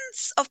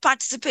sense of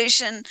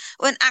participation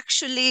when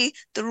actually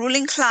the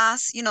ruling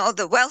class,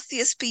 the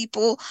wealthiest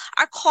people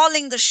are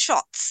calling the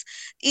shots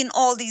in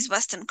all these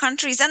Western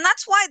countries. And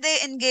that's why they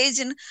engage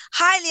in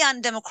highly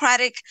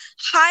undemocratic,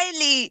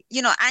 highly,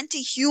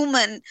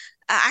 anti-human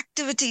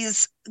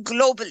activities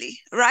globally,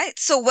 right?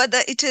 So whether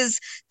it is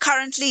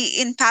currently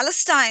in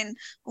Palestine,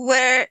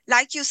 where,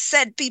 like you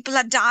said, people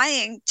are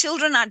dying,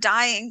 children are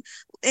dying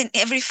in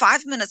every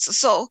 5 minutes or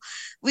so.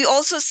 We're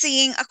also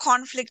seeing a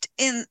conflict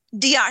in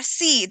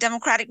DRC,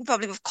 Democratic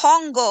Republic of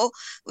Congo,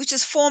 which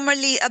is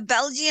formerly a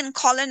Belgian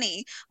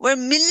colony, where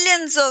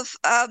millions of,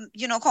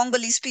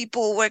 Congolese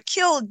people were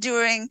killed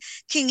during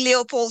King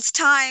Leopold's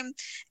time,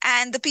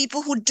 and the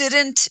people who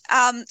didn't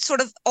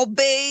sort of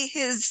obey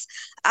his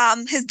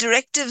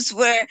directives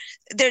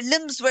their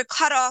limbs were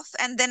cut off.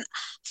 And then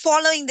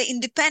following the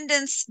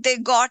independence, they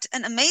got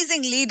an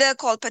amazing leader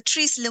called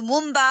Patrice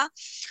Lumumba,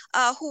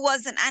 who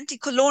was an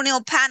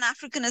anti-colonial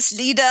Pan-Africanist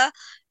leader,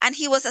 and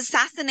he was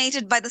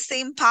assassinated by the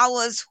same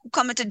powers who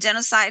committed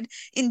genocide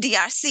in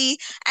DRC.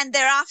 And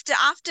thereafter,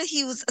 after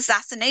his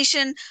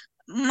assassination,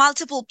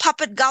 multiple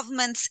puppet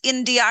governments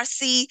in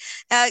DRC,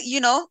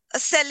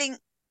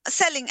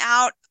 selling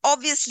out.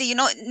 Obviously,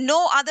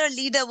 no other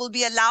leader will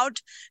be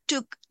allowed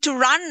to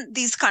run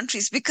these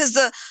countries because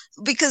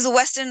the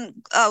Western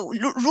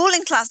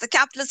ruling class, the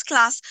capitalist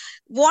class,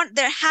 want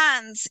their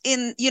hands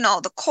in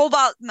the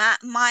cobalt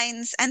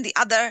mines and the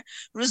other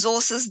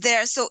resources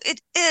there. So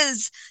it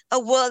is a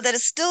world that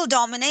is still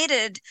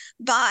dominated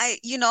by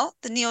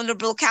the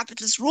neoliberal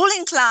capitalist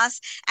ruling class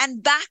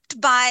and backed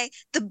by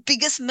the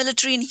biggest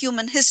military in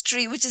human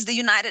history, which is the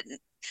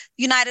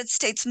United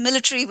States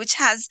military, which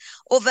has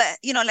over,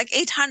 like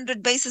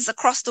 800 bases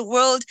across the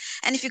world.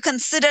 And if you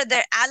consider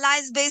their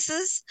allies'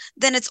 bases,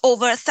 then it's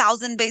over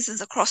 1,000 bases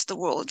across the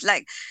world.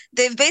 Like,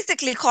 they've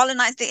basically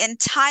colonized the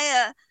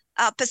entire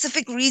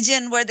Pacific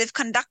region, where they've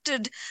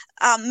conducted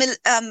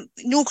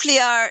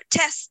nuclear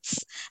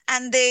tests,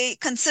 and they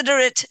consider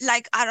it,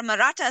 like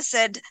Aramarata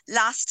said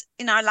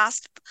in our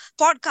last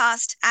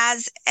podcast,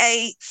 as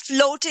a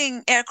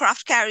floating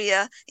aircraft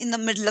carrier in the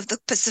middle of the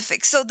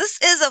Pacific. So this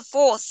is a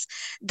force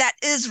that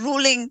is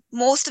ruling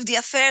most of the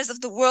affairs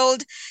of the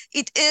world.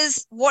 It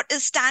is what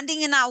is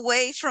standing in our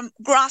way from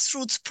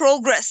grassroots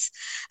progress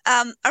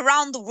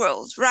around the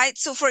world, right?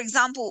 So, for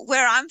example,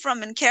 where I'm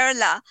from in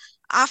Kerala,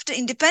 after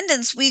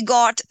independence, we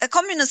got a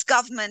communist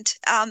government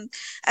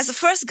as the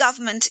first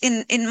government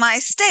in my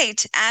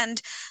state.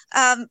 And,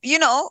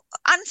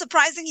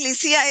 unsurprisingly,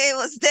 CIA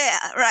was there,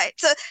 right?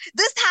 So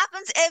this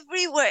happens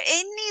everywhere.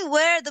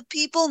 Anywhere the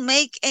people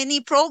make any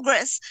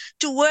progress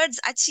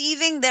towards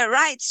achieving their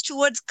rights,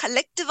 towards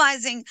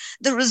collectivizing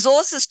the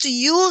resources, to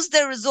use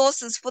their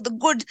resources for the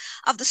good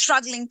of the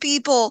struggling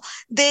people,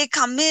 they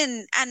come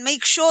in and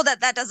make sure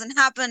that that doesn't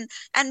happen,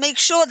 and make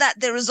sure that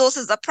their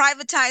resources are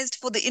privatized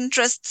for the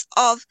interests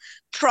of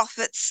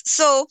profits.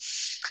 So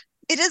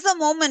it is a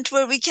moment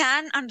where we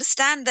can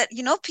understand that,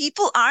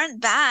 people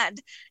aren't bad.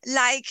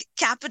 Like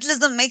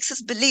capitalism makes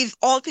us believe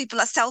all people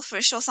are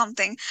selfish or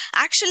something.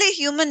 Actually,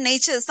 human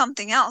nature is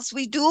something else.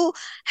 We do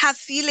have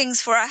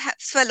feelings for our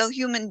fellow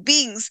human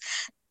beings.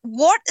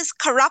 What is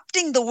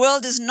corrupting the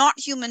world is not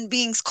human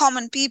beings,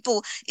 common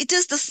people. It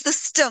is the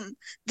system,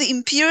 the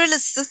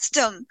imperialist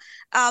system,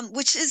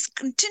 which is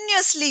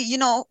continuously,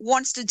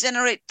 wants to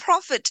generate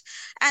profit.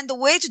 And the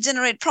way to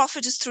generate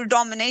profit is through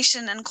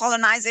domination and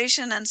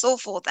colonization and so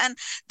forth. And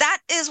that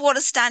is what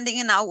is standing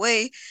in our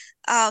way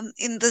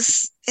in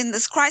this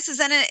crisis,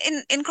 and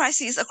in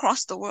crises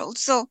across the world.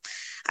 So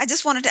I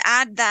just wanted to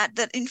add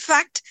that in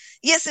fact,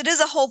 yes, it is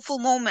a hopeful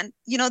moment.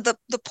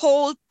 The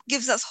poll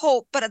gives us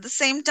hope, but at the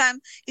same time,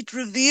 it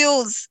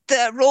reveals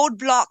the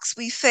roadblocks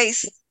we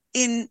face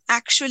in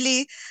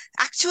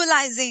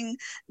actualizing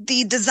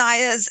the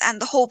desires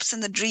and the hopes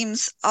and the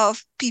dreams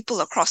of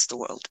people across the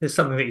world. There's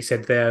something that you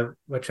said there,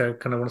 which I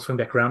kind of want to swing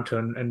back around to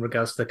in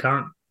regards to the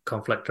current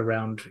conflict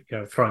around,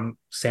 throwing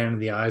sand in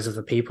the eyes of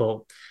the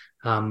people,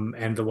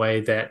 and the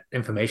way that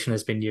information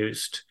has been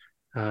used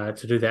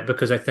to do that.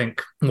 Because I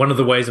think one of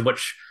the ways in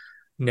which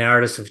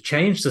narratives have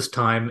changed this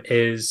time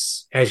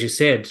is, as you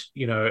said,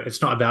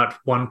 it's not about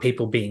one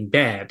people being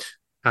bad.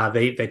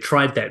 They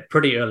tried that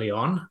pretty early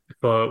on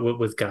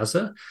with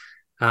Gaza,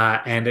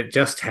 and it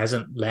just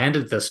hasn't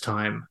landed this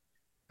time.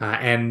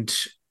 And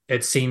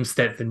it seems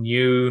that the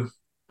new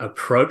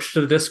approach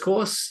to the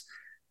discourse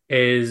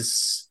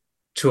is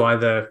to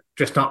either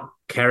just not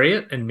carry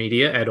it in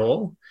media at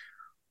all,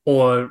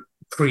 or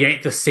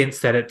create the sense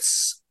that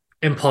it's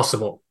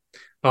impossible.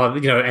 Oh,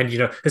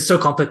 it's so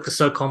complex, it's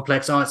so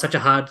complex. Oh, it's such a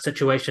hard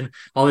situation.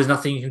 Oh, there's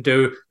nothing you can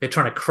do. They're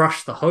trying to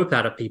crush the hope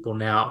out of people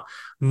now,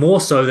 more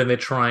so than they're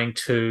trying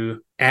to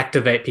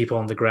activate people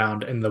on the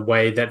ground in the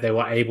way that they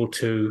were able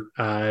to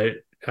a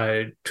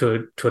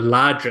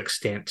larger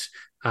extent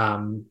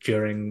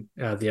during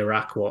the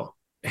Iraq War.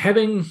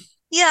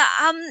 Yeah,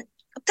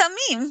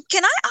 Tamim,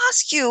 can I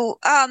ask you,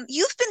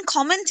 you've been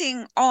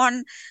commenting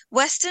on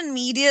Western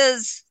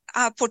media's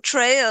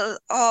portrayal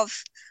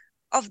of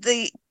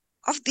the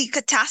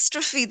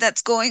catastrophe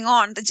that's going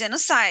on, the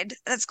genocide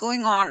that's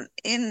going on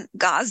in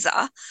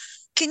Gaza.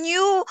 Can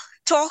you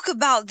talk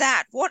about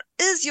that? What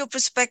is your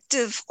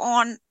perspective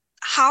on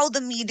how the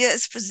media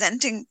is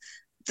presenting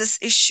this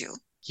issue?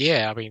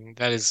 Yeah, I mean,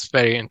 that is a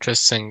very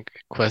interesting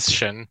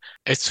question.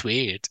 It's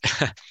weird.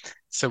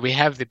 So we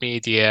have the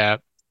media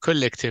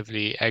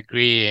collectively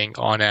agreeing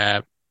on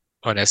a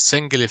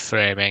single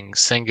framing,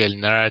 single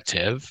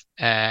narrative,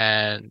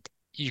 and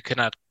you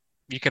cannot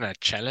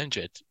challenge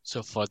it.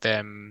 So for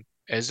them,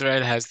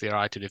 Israel has the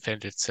right to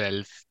defend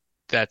itself.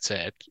 That's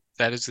it.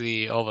 That is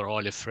the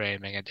overall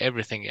framing, and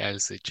everything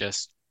else it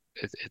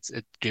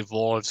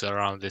revolves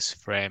around this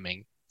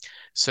framing.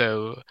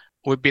 So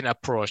we've been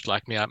approached,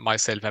 like me,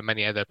 myself, and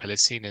many other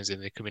Palestinians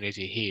in the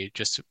community here,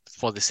 just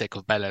for the sake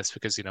of balance,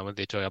 because when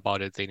they talk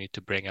about it, they need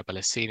to bring a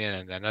Palestinian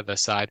and another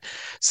side.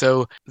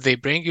 So they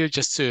bring you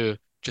just to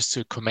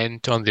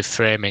comment on the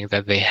framing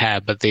that they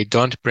have, but they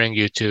don't bring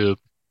you to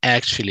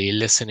actually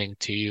listening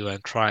to you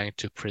and trying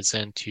to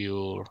present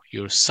your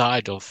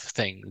side of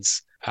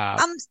things.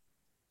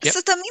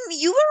 So Tamim,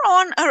 you were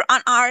on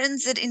an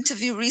RNZ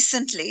interview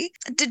recently.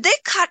 Did they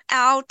cut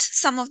out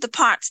some of the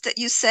parts that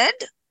you said?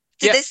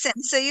 Did they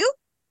censor you?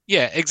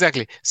 Yeah,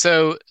 exactly.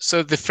 So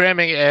the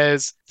framing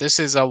is, this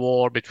is a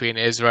war between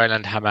Israel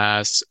and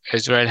Hamas.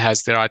 Israel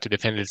has the right to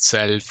defend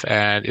itself,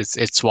 and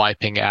it's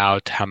wiping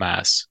out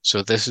Hamas.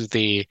 So this is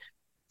the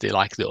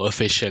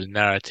official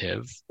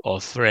narrative or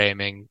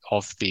framing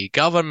of the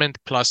government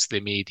plus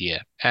the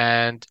media,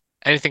 and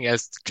anything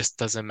else just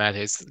doesn't matter.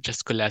 It's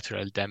just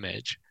collateral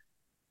damage,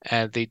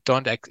 and they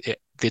don't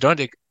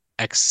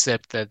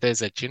accept that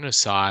there's a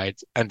genocide,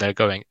 and they're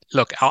going,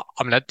 look,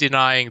 I'm not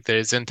denying there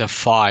isn't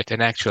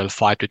an actual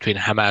fight between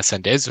Hamas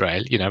and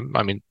Israel,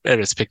 I mean,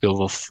 irrespective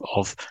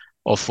of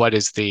what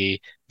is the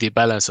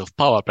balance of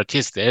power, but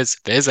yes,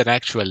 there's an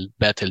actual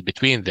battle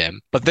between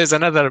them. But there's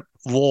another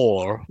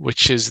war,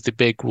 which is the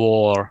big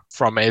war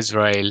from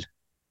Israel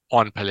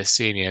on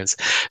Palestinians.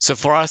 So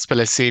for us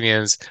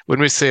Palestinians, when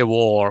we say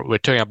war, we're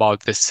talking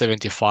about this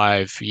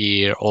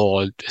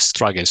 75-year-old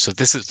struggle. So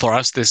this is, for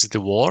us, this is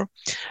the war.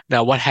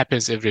 Now, what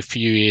happens every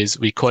few years,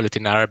 we call it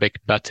in Arabic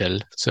battle.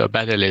 So a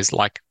battle is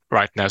like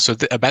right now. So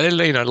a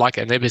battle, like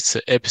an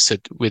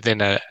episode within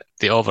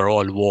the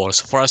overall war.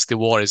 So for us, the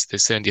war is the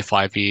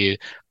 75-year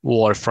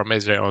war from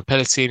Israel on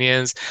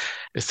Palestinians.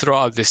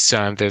 Throughout this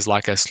time, there's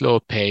like a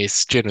slow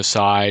pace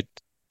genocide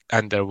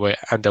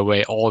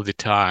underway all the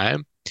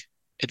time.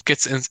 It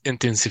gets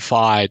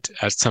intensified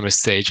at some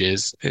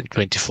stages in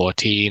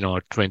 2014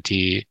 or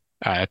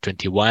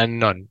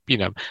 2021 on,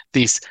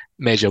 these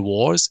major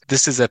wars.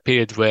 This is a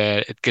period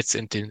where it gets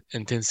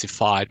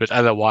intensified, but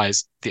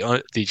otherwise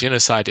the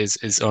genocide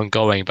is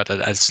ongoing, but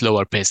at a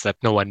slower pace that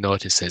no one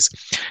notices.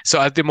 So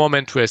at the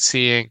moment, we're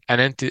seeing an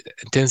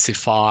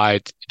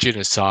intensified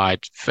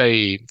genocide,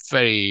 very,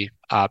 very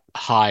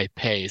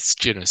high-paced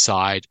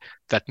genocide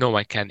that no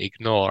one can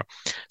ignore.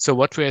 So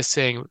what we're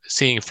seeing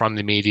from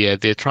the media,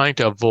 they're trying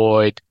to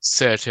avoid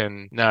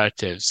certain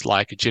narratives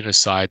like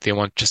genocide. They don't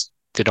want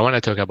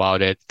to talk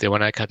about it. They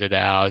want to cut it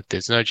out.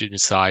 There's no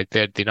genocide.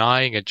 They're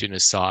denying a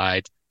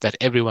genocide that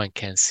everyone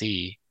can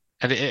see.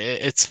 And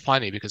it's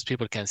funny because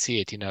people can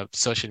see it,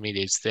 social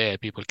media is there.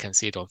 People can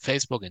see it on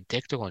Facebook and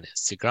TikTok, on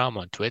Instagram,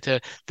 on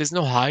Twitter. There's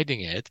no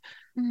hiding it.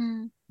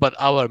 Mm-hmm. But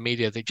our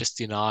media, they just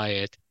deny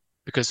it,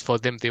 because for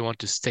them, they want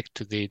to stick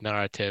to the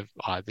narrative.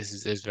 This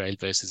is Israel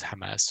versus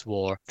Hamas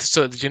war.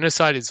 So the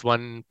genocide is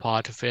one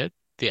part of it.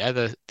 The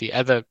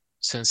other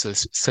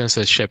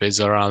censorship is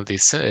around the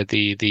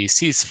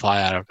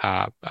ceasefire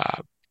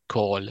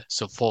call.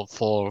 So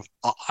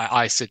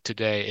I said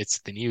today, it's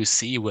the new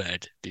C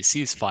word, the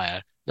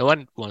ceasefire. No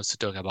one wants to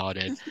talk about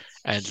it.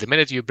 And the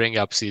minute you bring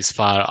up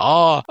ceasefire,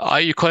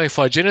 are you calling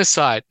for a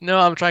genocide? No,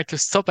 I'm trying to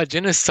stop a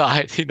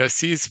genocide.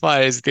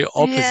 Ceasefire is the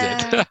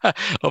opposite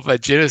of a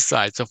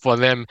genocide. So for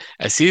them,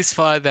 a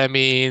ceasefire, that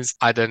means,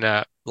 I don't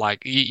know,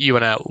 like you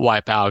want to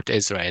wipe out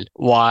Israel.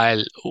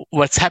 While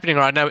what's happening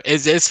right now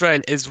is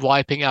Israel is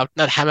wiping out,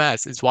 not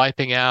Hamas, is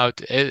wiping out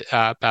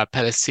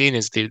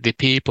Palestinians, the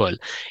people.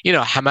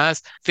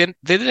 Hamas, they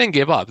didn't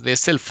give up. They're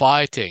still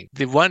fighting.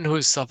 The one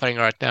who's suffering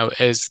right now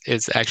is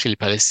actually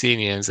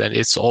Palestinians, and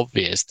it's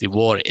obvious the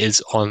war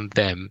is on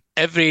them.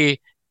 Every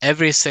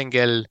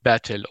single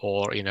battle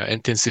or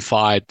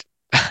intensified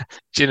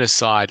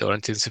genocide or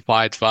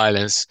intensified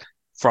violence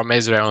from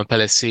Israel on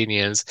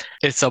Palestinians,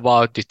 it's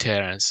about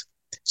deterrence.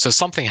 So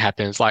something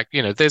happens, like,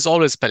 there's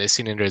always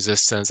Palestinian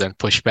resistance and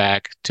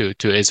pushback to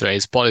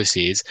Israel's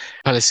policies.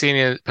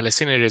 Palestinian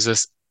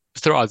resist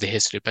throughout the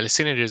history.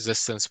 Palestinian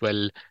resistance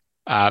will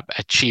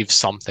achieve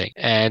something,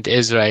 and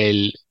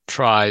Israel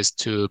tries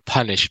to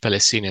punish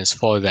Palestinians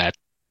for that.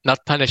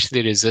 Not punish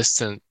the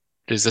resistance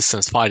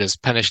fighters,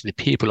 punish the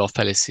people of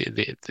Palestine,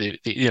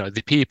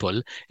 the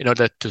people, in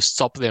order to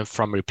stop them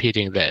from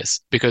repeating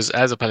this. Because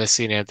as a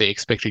Palestinian, they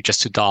expect you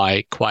just to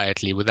die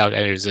quietly without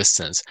any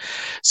resistance.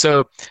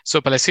 So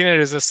Palestinian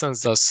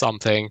resistance does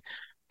something,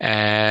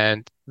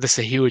 and this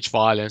a huge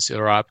violence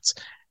erupts.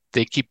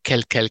 They keep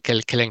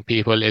killing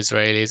people,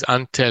 Israelis,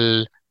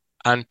 until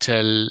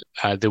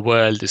the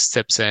world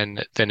steps in,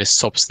 then it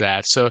stops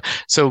that. So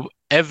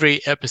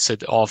every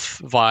episode of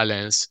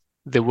violence,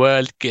 the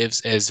world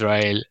gives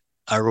Israel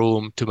a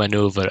room to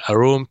maneuver, a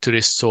room to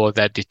restore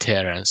that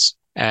deterrence.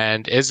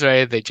 And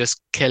Israel, they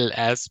just kill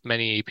as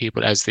many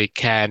people as they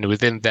can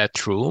within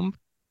that room,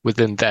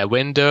 within that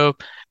window,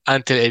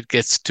 until it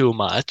gets too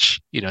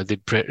much.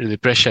 The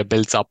pressure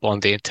builds up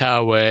on the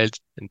entire world,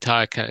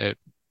 entire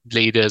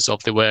leaders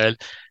of the world.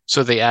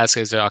 So they ask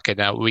Israel, okay,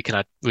 now we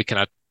cannot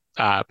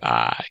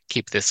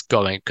keep this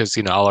going, because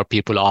our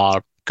people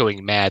are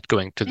going mad,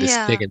 going to this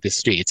thing in the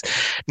streets.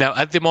 Now,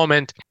 at the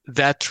moment,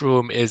 that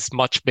room is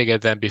much bigger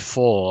than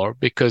before,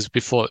 because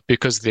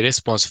the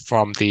response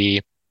from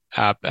the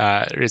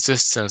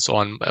resistance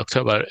on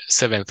October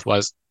 7th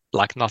was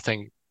like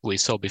nothing we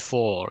saw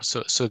before.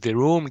 So the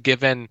room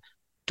given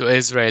to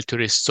Israel to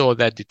restore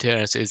that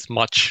deterrence is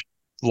much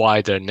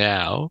wider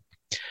now.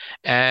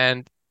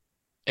 And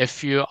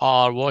if you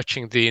are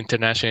watching the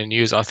international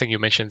news, I think you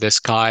mentioned this,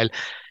 Kyle,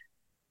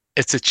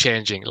 it's a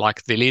changing,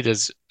 like the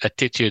leaders'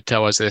 attitude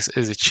towards this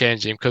is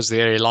changing, because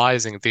they're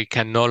realizing they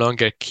can no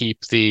longer keep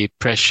the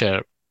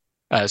pressure,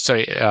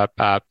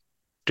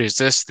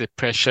 resist the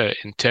pressure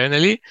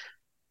internally.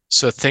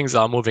 So things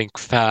are moving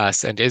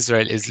fast, and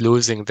Israel is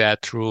losing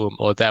that room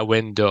or that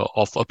window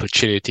of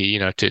opportunity,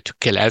 to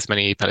kill as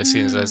many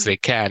Palestinians as they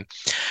can.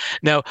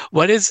 Now,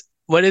 what is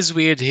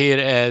weird here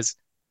is,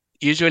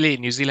 usually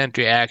New Zealand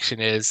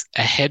reaction is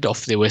ahead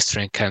of the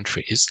Western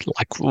countries.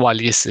 Like, while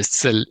yes, it's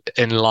still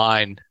in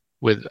line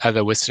with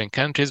other Western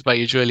countries, but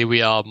usually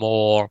we are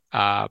more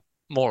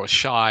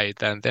shy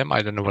than them.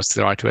 I don't know what's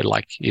the right word.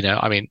 Like,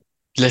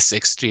 less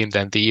extreme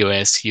than the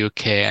US,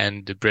 UK,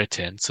 and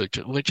Britain. So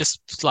we're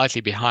just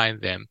slightly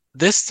behind them.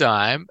 This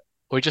time,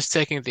 we're just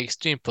taking the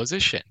extreme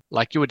position.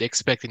 Like, you would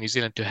expect New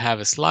Zealand to have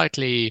a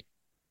slightly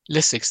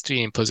less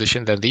extreme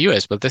position than the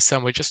US, but this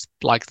time we're just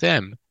like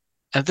them.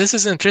 And this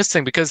is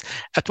interesting, because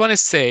at one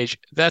stage,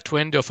 that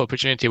window of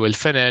opportunity will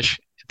finish.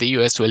 The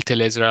US will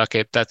tell Israel,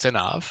 okay, that's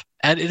enough.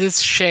 And it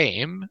is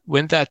shame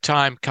when that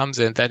time comes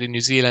in that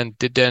New Zealand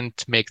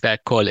didn't make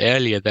that call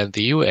earlier than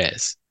the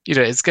US.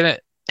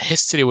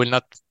 History will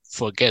not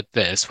forget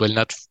this, will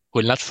not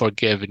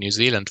forgive New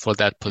Zealand for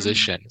that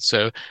position.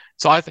 So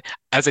I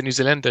as a New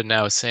Zealander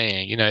now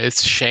saying,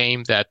 it's a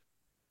shame that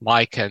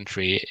my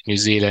country, New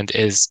Zealand,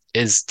 is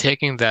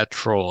taking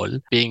that role,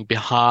 being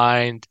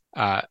behind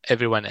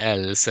everyone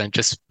else, and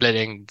just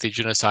letting the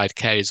genocide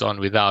carries on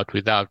without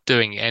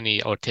doing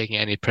any or taking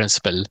any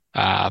principal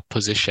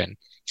position.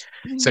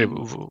 So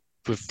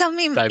we've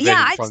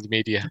diverted from the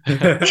media.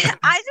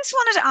 I just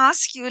wanted to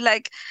ask you,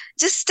 like,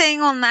 just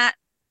staying on that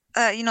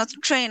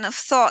train of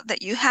thought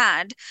that you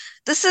had,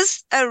 this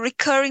is a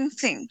recurring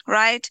thing,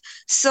 right?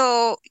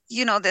 So,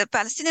 the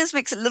Palestinians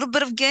makes a little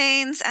bit of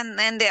gains, and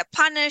then they're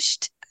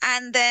punished,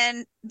 and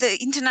then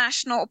the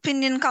international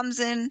opinion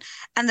comes in,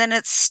 and then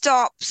it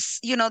stops,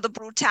 the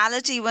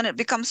brutality when it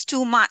becomes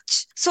too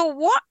much. So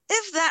what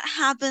if that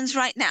happens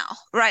right now,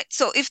 right?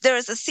 So if there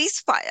is a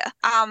ceasefire,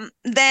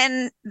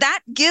 then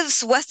that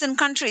gives Western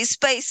countries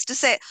space to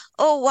say,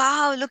 oh,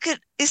 wow, look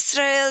at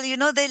Israel,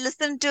 they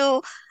listen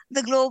to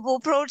the global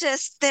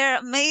protests. They're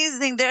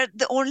amazing. They're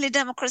the only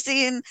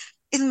democracy in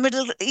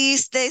Middle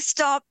East. They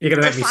stopped You're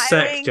gonna make me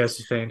firing. sick,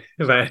 Josephine.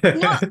 No,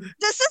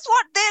 this is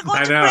what they're going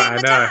to frame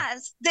it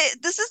as.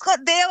 This is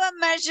what they were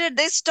measured.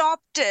 They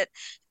stopped it.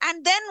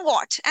 And then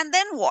what? And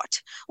then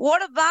what?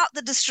 What about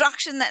the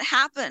destruction that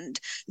happened?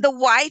 The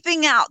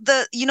wiping out,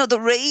 the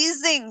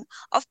razing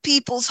of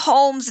people's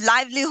homes,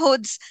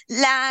 livelihoods,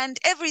 land,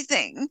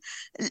 everything.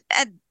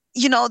 And,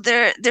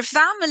 their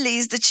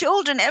families, the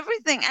children,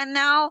 everything. And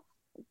now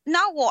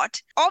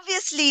what?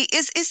 Obviously,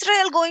 is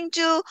Israel going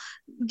to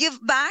give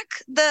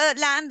back the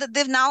land that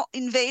they've now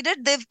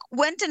invaded? They've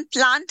went and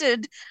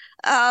planted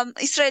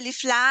Israeli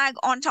flag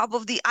on top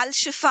of the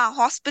Al-Shifa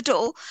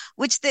hospital,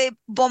 which they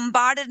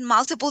bombarded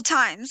multiple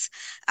times,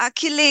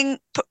 killing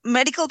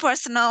medical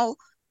personnel,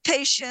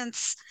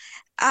 patients,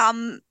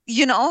 ambulances,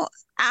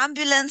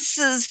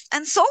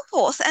 and so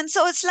forth. And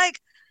so it's like,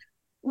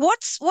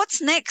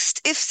 what's next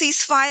if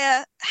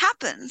ceasefire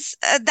happens?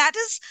 That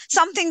is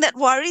something that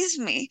worries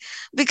me,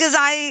 because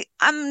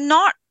I'm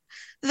not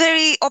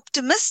very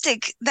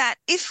optimistic that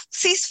if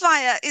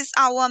ceasefire is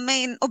our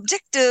main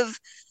objective,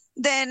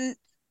 then,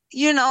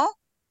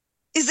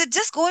 is it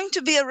just going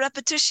to be a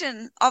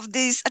repetition of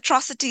these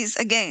atrocities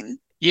again?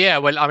 Yeah,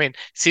 well,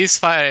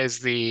 ceasefire is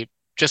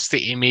just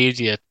the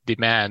immediate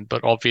demand,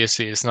 but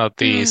obviously it's not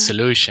the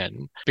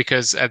solution,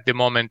 because at the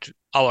moment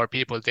our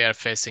people, they are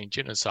facing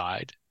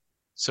genocide.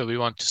 So we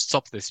want to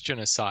stop this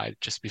genocide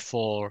just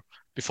before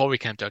we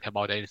can talk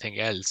about anything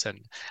else.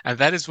 And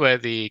that is where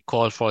the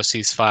call for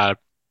ceasefire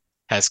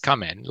has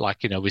come in. Like,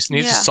 we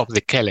need to stop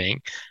the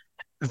killing.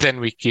 Then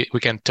we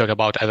can talk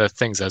about other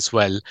things as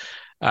well.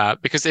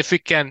 Because if we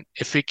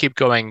keep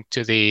going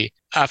to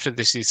after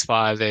the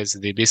ceasefire, there's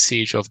the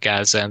besiege of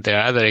Gaza and there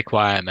are other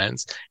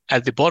requirements.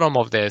 At the bottom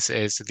of this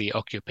is the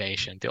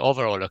occupation, the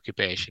overall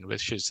occupation,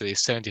 which is the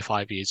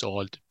 75 years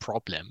old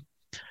problem.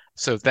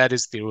 So that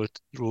is the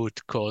root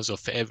cause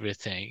of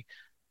everything.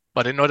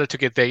 But in order to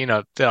get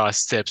there, there are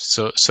steps.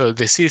 So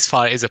the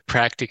ceasefire is a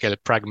practical,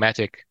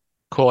 pragmatic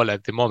call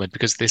at the moment,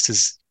 because this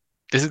is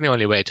the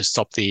only way to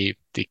stop the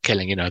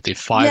killing.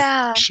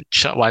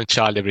 One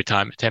child every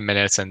 10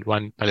 minutes and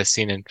one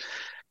Palestinian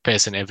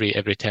person every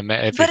 10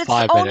 minutes, every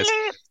 5 minutes.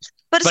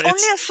 But it's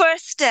only a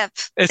first step.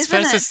 It's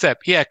first step.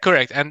 Yeah,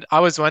 correct. And I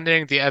was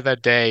wondering the other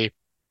day,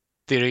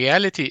 the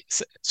reality.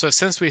 So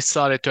since we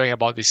started talking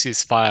about the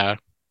ceasefire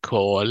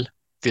call,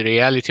 the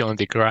reality on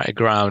the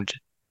ground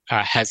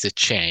has it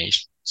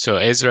changed. So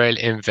Israel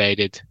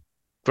invaded,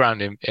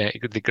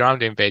 the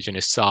ground invasion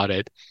is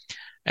started,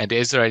 and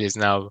Israel is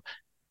now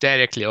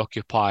directly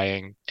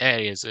occupying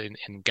areas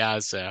in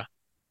Gaza.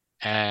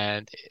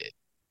 And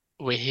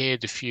we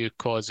heard a few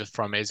calls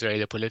from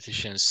Israeli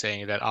politicians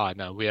saying that,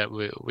 no, we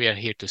are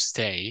here to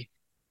stay.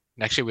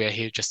 And actually, we are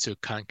here just to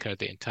conquer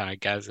the entire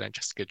Gaza and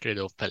just get rid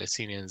of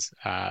Palestinians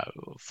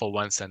for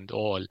once and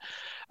all.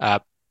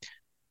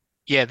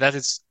 Yeah, that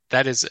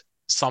is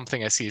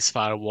something a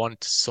ceasefire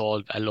won't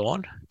solve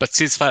alone. But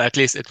ceasefire, at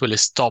least it will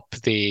stop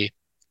the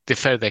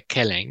further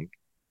killing.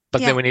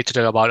 But then we need to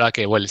talk about,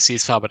 okay, well,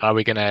 ceasefire, but are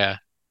we gonna,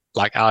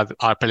 like, are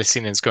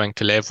Palestinians going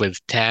to live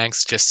with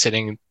tanks just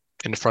sitting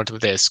in front of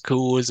their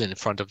schools, in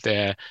front of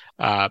their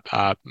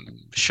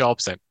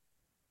shops? And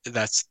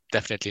that's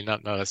definitely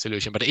not a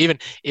solution. But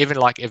even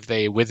like if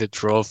they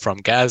withdraw from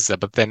Gaza,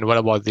 but then what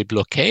about the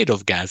blockade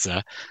of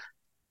Gaza?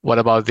 What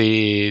about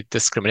the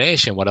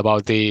discrimination? What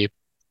about the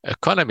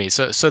economy?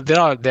 So there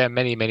are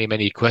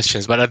many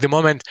questions. But at the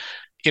moment,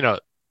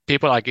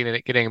 people are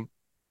getting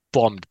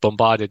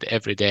bombarded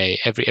every day,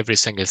 every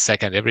single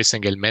second, every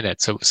single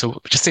minute. So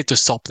we just need to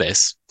stop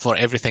this for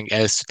everything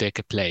else to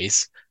take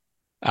place.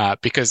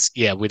 Because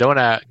we don't want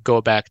to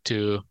go back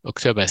to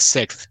October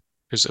 6th,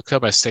 because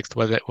October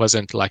 6th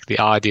wasn't like the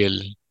ideal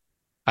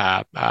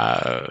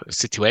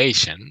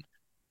situation.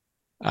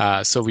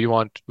 So we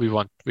want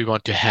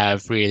to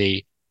have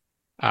really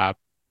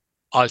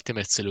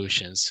ultimate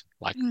solutions,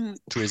 like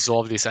to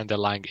resolve these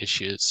underlying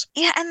issues.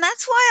 Yeah, and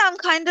that's why I'm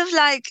kind of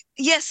like,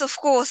 yes, of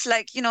course,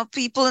 like,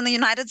 people in the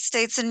United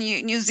States and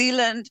New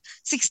Zealand,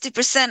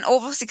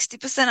 over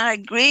 60% are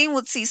agreeing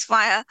with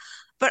ceasefire.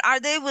 But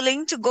are they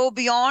willing to go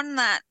beyond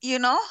that,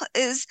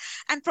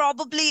 and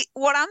probably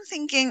what I'm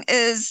thinking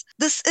is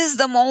this is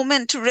the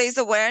moment to raise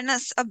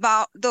awareness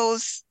about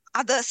those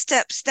other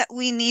steps that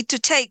we need to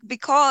take,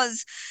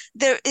 because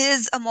there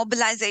is a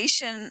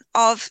mobilization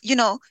of,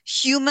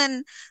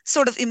 human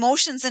sort of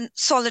emotions and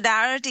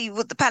solidarity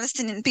with the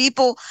Palestinian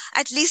people,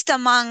 at least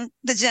among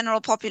the general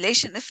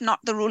population, if not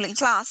the ruling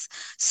class.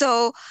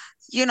 So,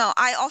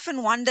 I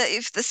often wonder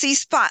if the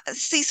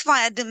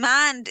ceasefire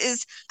demand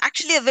is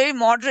actually a very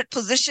moderate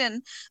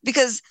position,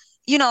 because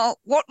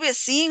what we're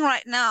seeing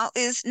right now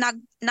is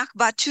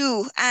Nakba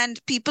 2, and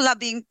people are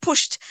being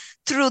pushed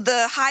through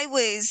the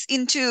highways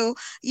into,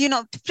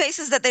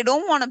 places that they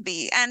don't want to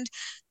be. And,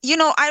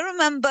 I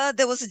remember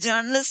there was a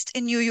journalist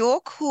in New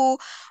York who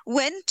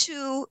went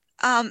to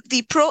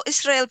the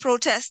pro-Israel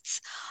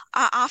protests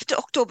after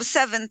October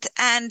 7th,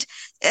 and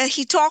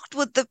he talked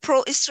with the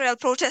pro-Israel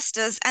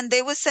protesters, and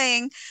they were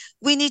saying,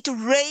 we need to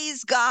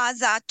raise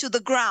Gaza to the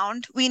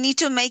ground. We need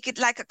to make it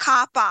like a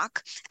car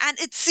park. And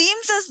it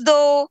seems as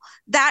though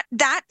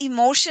that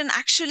emotion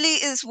actually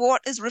is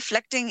what is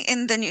reflecting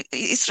in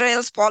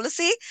Israel's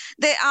policy.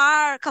 They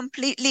are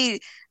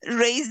completely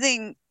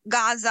raising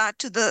Gaza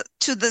to the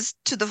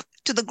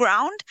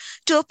ground,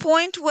 to a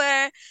point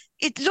where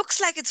it looks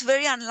like it's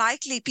very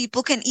unlikely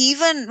people can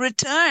even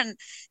return,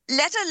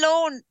 let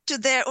alone to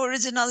their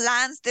original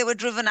lands they were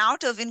driven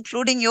out of,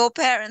 including your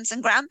parents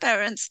and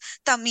grandparents,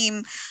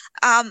 Tamim.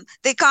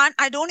 They can't,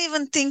 I don't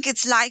even think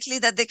it's likely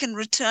that they can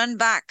return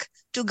back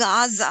to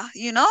Gaza,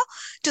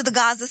 to the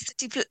Gaza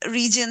city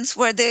regions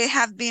where they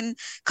have been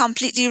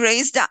completely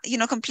raised,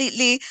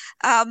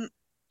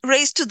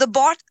 raised to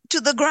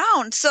the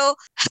ground. So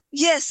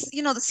yes,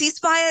 the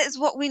ceasefire is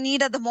what we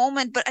need at the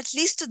moment, but at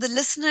least to the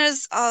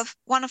listeners of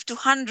One of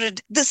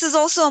 200, this is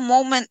also a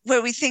moment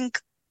where we think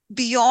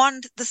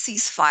beyond the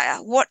ceasefire.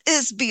 What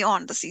is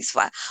beyond the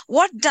ceasefire?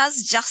 What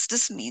does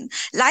justice mean?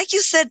 Like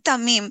you said,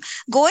 Tamim,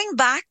 going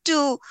back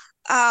to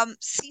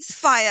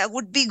ceasefire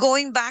would be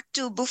going back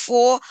to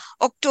before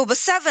October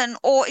 7,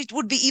 or it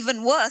would be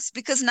even worse,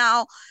 because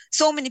now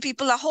so many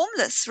people are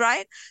homeless,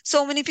 right?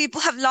 So many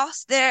people have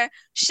lost their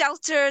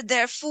shelter,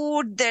 their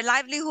food, their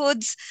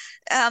livelihoods,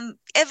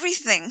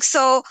 everything.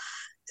 So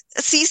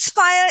a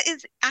ceasefire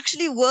is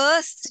actually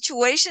worse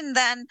situation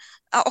than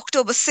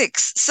October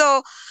 6th.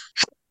 So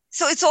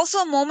it's also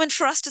a moment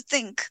for us to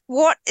think,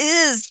 what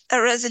is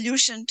a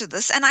resolution to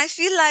this? And I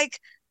feel like,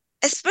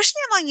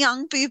 especially among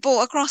young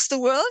people across the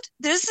world,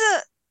 there's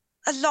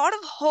a lot of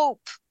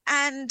hope.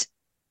 And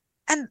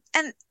and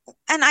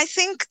and I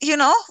think,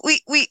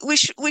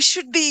 we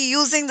should be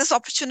using this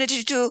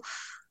opportunity to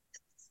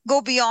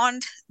go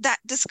beyond that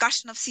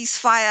discussion of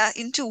ceasefire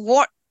into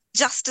what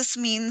justice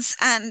means,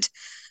 and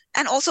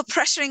also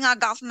pressuring our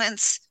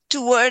governments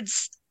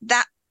towards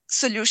that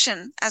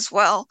solution as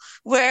well,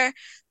 where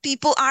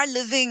people are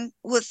living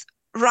with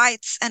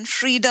rights and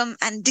freedom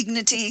and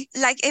dignity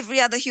like every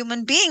other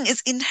human being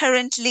is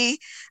inherently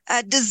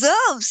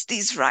deserves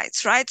these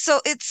rights, right? So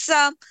it's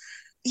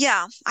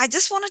yeah, I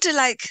just wanted to,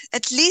 like,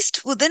 at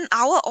least within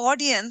our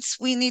audience,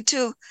 we need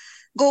to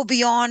go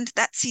beyond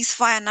that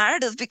ceasefire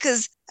narrative,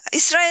 because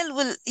Israel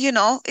will,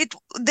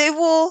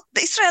 the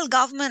Israel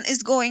government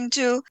is going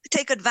to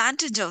take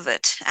advantage of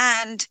it.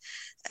 And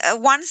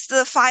once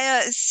the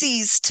fire is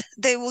ceased,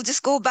 they will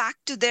just go back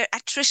to their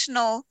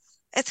attritional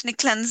ethnic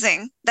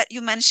cleansing that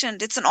you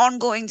mentioned. It's an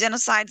ongoing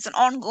genocide, it's an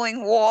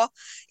ongoing war,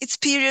 it's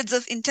periods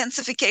of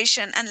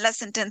intensification and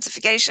less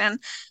intensification.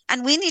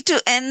 And we need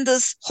to end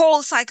this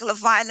whole cycle of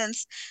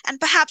violence. And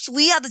perhaps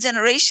we are the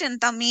generation,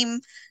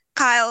 Tamim,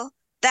 Kyle,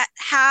 that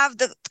have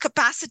the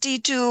capacity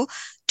to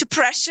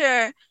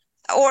pressure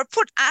or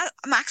put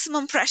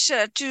maximum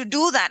pressure to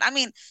do that. I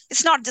mean,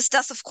 it's not just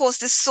us, of course.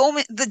 There's so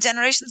many, the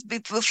generations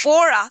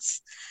before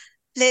us,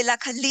 Leila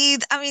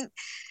Khalid. I mean,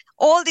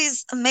 all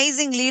these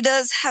amazing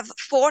leaders have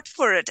fought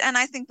for it, and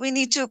I think we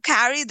need to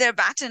carry their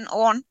baton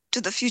on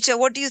to the future.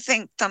 What do you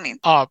think, Tamim?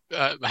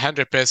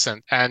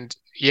 100%. And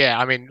yeah,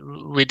 I mean,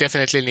 we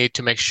definitely need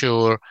to make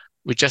sure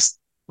we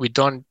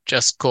don't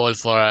just call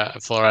for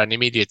an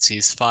immediate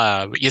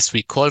ceasefire. Yes,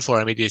 we call for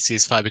immediate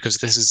ceasefire because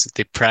this is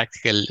the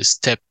practical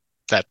step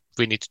that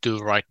we need to do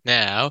right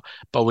now,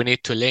 but we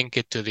need to link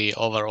it to the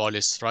overall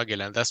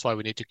struggle, and that's why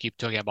we need to keep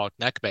talking about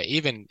Nakba.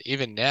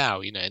 Even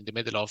now, in the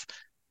middle of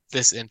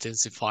this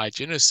intensified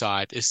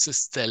genocide, it's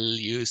still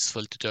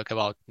useful to talk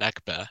about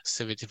Nakba,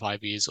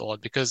 75 years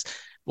old, because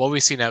what we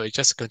see now is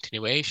just a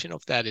continuation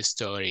of that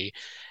story,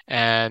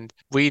 and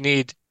we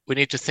need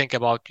to think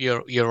about,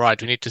 you're right,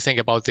 we need to think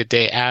about the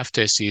day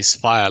after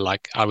ceasefire.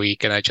 Like, are we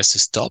gonna just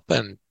stop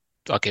and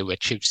okay, we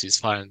achieved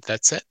ceasefire and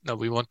that's it? No,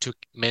 we want to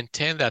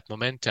maintain that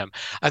momentum.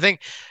 I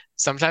think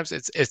sometimes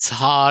it's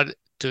hard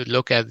to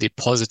look at the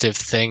positive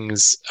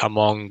things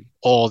among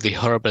all the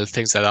horrible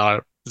things that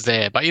are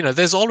there, but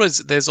there's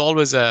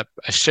always a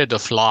shred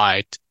of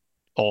light,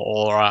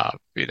 or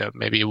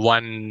maybe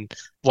one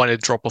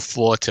drop of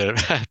water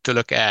to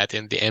look at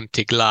in the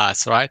empty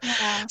glass, right?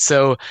 Yeah.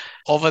 So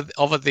over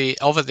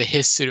the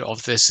history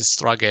of this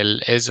struggle,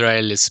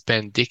 Israel has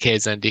spent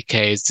decades and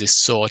decades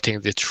distorting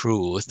the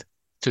truth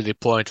to the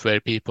point where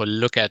people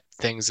look at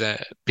things,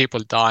 people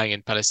dying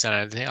in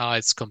Palestine, and think, oh,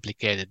 it's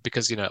complicated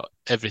because,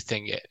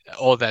 everything,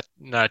 all that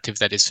narrative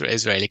that is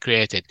Israeli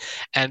created.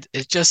 And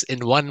it's just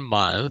in 1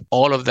 month,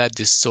 all of that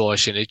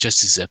distortion, it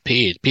just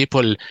disappeared.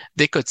 People,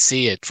 they could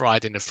see it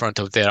right in the front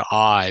of their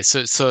eyes.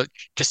 So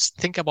just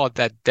think about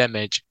that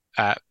damage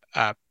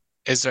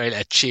Israel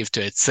achieved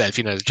to itself,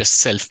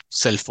 just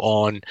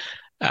self-own.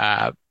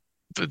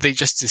 They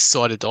just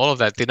distorted all of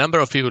that. The number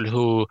of people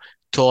who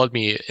told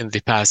me in the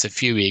past a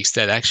few weeks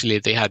that actually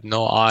they had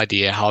no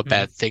idea how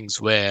bad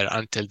things were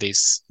until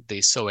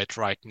they saw it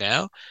right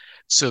now.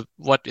 So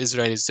what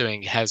Israel is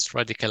doing has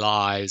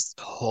radicalized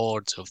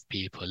hordes of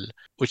people,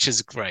 which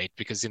is great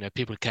because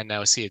people can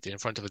now see it in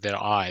front of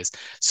their eyes.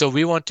 So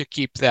we want to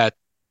keep that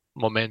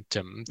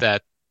momentum,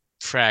 that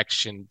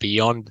fraction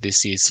beyond the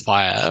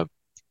ceasefire,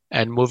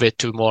 and move it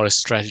to more a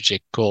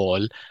strategic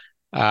goal.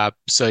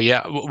 So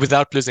yeah,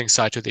 without losing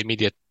sight of the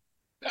immediate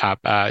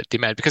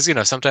demand,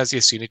 because sometimes,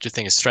 yes, you need to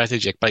think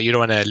strategic, but you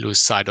don't want to lose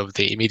sight of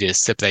the immediate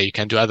step that you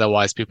can do.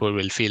 Otherwise people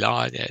will feel,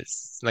 oh yeah,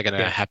 it's not going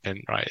to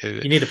happen, right?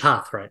 You need a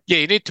path, right? Yeah,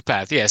 you need to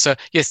path. Yeah, so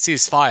yes,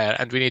 ceasefire,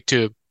 and we need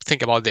to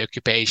think about the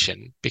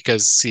occupation,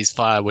 because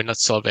ceasefire will not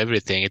solve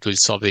everything. It will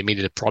solve the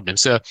immediate problem.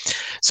 So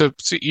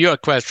you are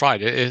quite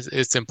right.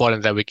 It's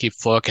important that we keep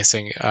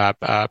focusing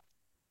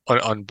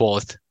on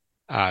both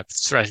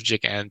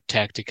strategic and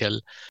tactical.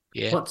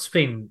 Yeah. What's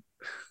been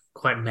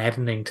quite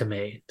maddening to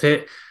me,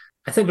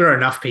 I think there are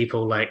enough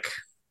people like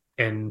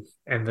in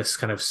this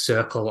kind of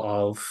circle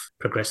of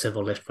progressive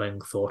or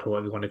left-wing thought, or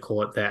what we want to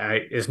call it,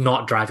 that is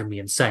not driving me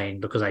insane,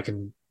 because I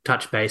can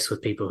touch base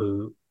with people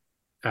who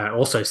are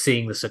also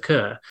seeing this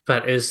occur,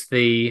 but is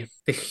the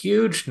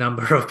huge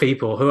number of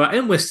people who are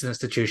in Western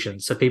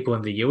institutions. So people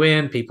in the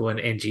UN, people in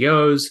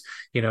NGOs,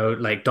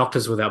 like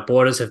Doctors Without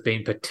Borders have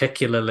been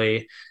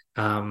particularly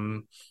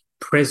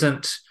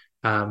present,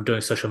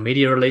 doing social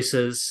media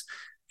releases.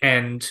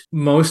 And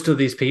most of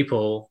these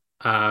people,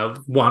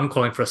 one,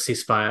 calling for a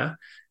ceasefire,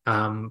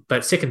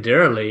 but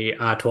secondarily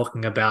are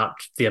talking about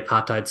the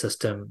apartheid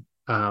system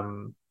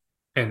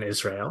in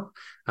Israel,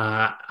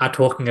 are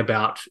talking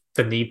about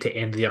the need to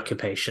end the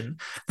occupation.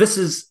 This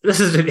is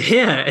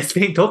here. It's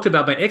being talked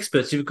about by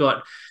experts. You've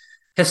got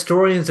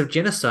historians of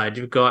genocide,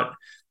 you've got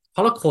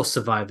Holocaust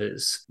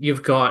survivors,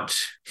 you've got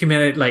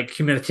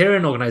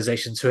humanitarian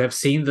organizations who have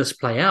seen this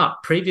play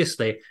out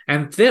previously,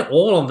 and they're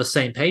all on the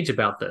same page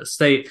about this.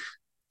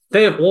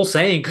 They're all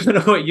saying kind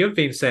of what you've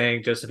been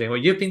saying, Josephine,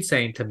 what you've been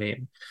saying to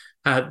me.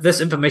 This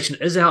information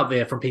is out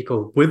there from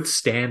people with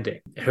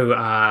standing, who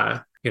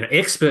are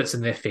experts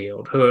in their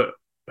field,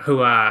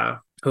 who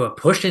are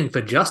pushing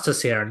for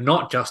justice here and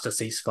not just a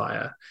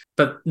ceasefire.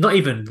 But not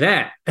even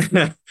that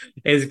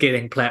is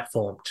getting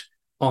platformed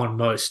on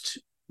most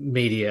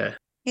media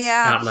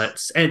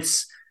outlets.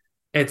 It's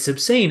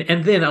obscene.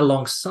 And then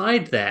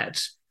alongside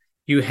that,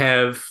 you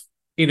have,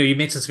 you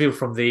mentioned some people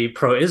from the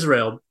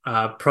pro-Israel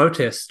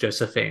protests,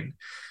 Josephine,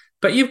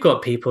 but you've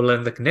got people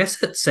in the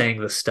Knesset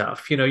saying this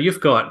stuff. You've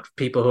got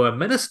people who are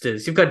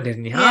ministers. You've got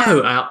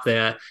Netanyahu out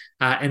there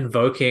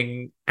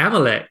invoking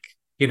Amalek,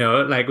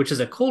 which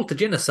is a call to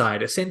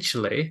genocide,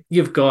 essentially.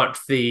 You've got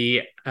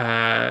the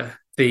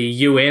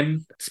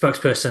UN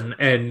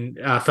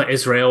spokesperson for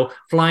Israel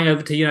flying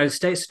over to the United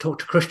States to talk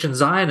to Christian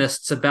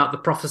Zionists about the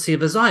prophecy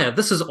of Isaiah.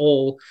 This is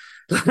all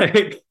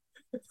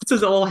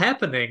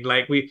happening.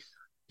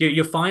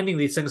 You're finding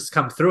these things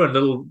come through in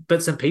little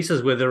bits and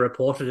pieces where they're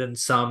reported in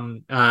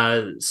some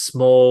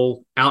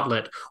small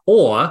outlet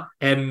or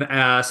in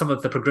some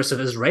of the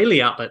progressive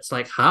Israeli outlets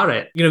like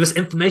Haaretz. This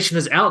information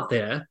is out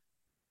there,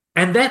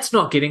 and that's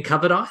not getting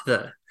covered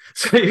either.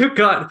 So you've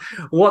got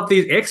what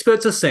these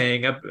experts are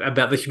saying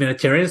about the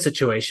humanitarian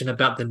situation,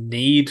 about the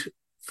need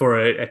for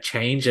a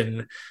change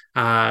in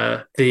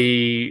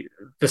the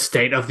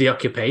state of the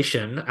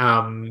occupation,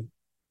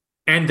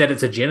 and that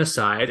it's a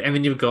genocide. And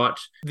then you've got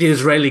the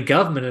Israeli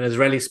government and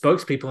Israeli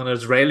spokespeople and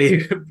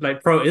Israeli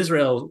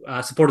pro-Israel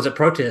supporters at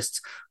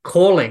protests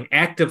calling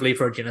actively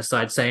for a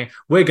genocide, saying,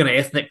 we're going to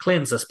ethnic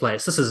cleanse this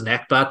place. This is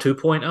Nakba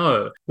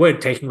 2.0. We're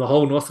taking the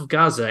whole north of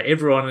Gaza.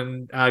 Everyone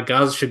in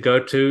Gaza should go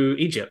to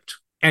Egypt.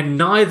 And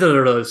neither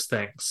of those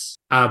things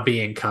are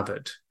being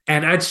covered.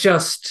 And it's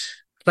just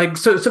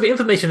so the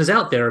information is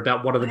out there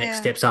about what are the next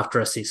steps after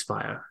a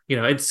ceasefire.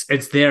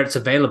 It's there, it's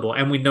available.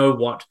 And we know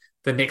what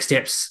the next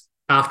steps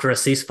after a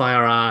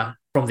ceasefire are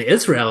from the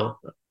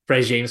Israel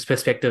regime's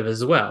perspective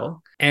as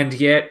well. And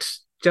yet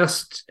I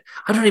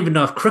don't even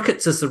know if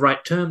crickets is the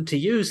right term to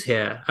use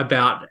here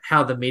about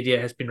how the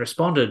media has been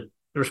responding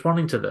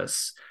to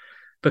this.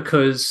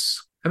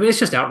 Because, it's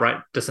just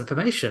outright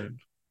disinformation.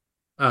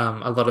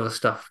 A lot of the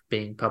stuff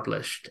being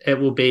published. It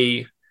will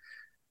be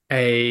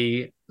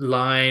a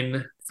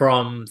line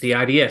from the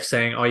IDF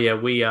saying, "Oh yeah,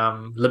 we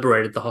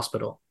liberated the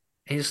hospital."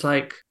 And it's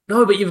like,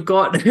 no, but you've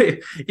got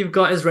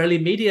Israeli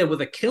media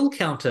with a kill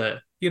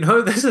counter.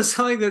 This is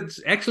something that's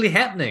actually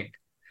happening.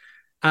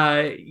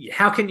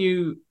 How can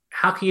you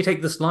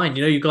take this line?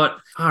 You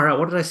got, all right,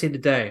 what did I see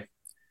today?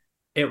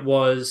 It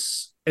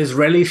was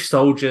Israeli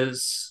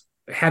soldiers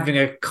having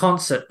a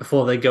concert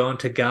before they go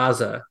into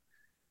Gaza.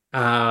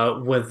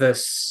 With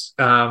this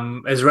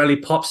Israeli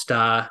pop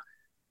star,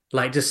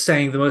 just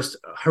saying the most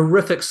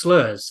horrific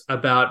slurs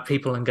about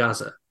people in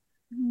Gaza.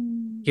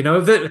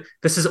 That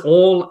this is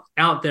all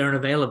out there and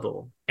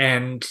available,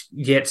 and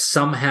yet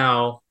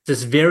somehow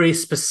this very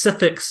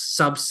specific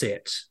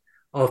subset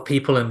of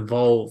people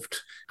involved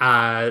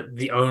are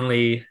the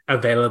only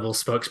available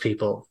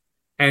spokespeople,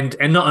 and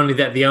not only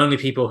that, the only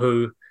people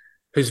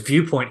whose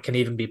viewpoint can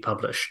even be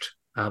published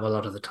a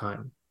lot of the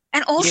time.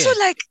 And also,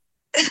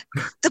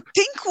 the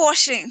pink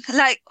washing,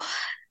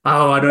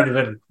 oh, I don't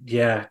even,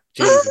 Jesus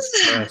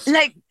Christ.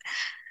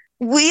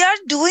 We are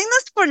doing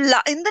this for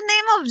love, in the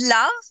name of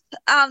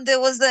love.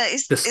 There was a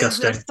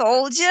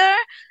soldier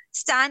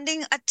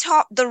standing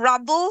atop the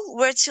rubble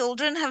where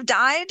children have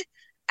died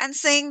and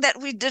saying that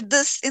we did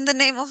this in the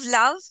name of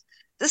love.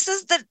 This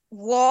is the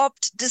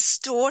warped,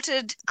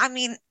 distorted,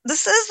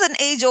 this is an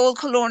age-old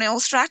colonial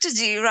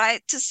strategy,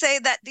 right? To say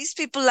that these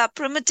people are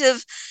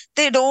primitive,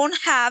 they don't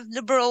have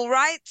liberal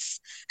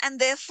rights, and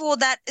therefore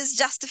that is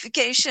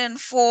justification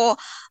for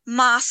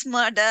mass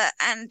murder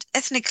and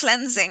ethnic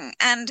cleansing.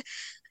 And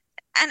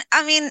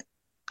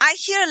I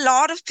hear a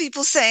lot of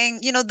people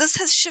saying, this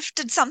has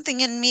shifted something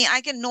in me.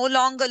 I can no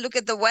longer look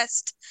at the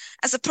West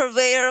as a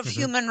purveyor of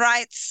human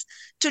rights,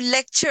 to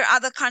lecture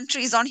other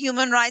countries on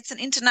human rights and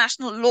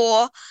international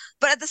law.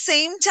 But at the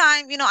same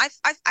time,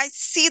 I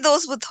see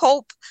those with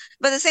hope.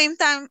 But at the same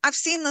time, I've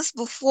seen this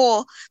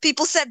before.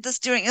 People said this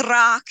during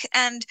Iraq.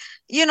 And,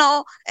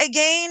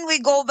 again, we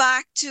go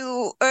back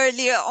to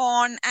earlier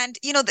on and,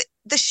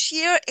 the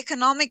sheer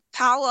economic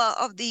power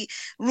of the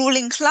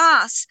ruling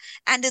class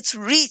and its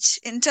reach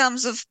in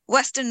terms of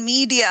Western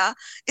media.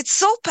 It's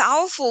so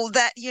powerful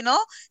that,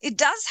 it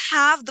does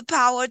have the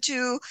power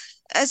to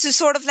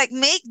sort of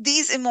make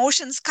these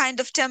emotions kind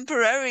of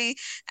temporary.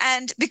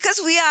 And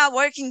because we are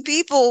working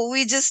people,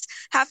 we just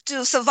have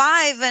to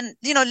survive and,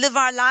 live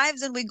our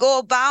lives, and we go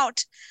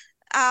about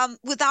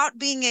without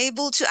being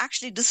able to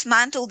actually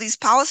dismantle these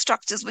power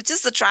structures, which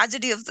is the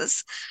tragedy of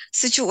this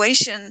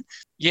situation.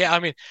 Yeah,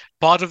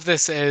 part of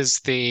this is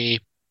the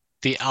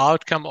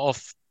outcome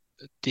of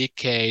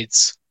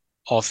decades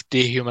of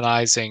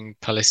dehumanizing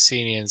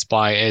Palestinians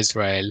by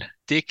Israel,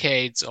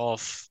 decades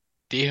of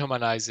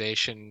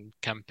dehumanization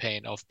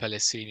campaign of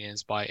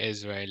Palestinians by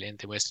Israel in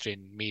the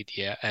Western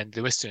media and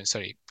the Western,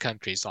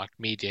 countries, like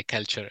media,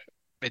 culture,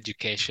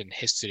 education,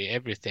 history,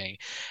 everything.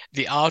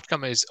 The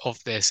outcome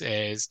of this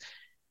is,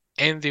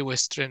 in the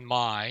Western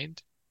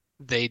mind,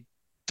 they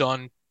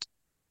don't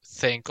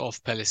think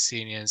of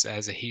Palestinians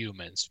as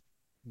humans,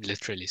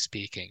 literally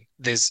speaking.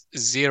 There's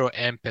zero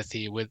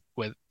empathy with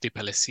the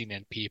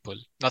Palestinian people.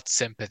 Not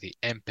sympathy,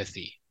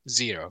 empathy,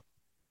 zero.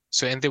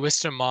 So in the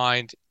Western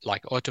mind,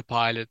 like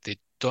autopilot, they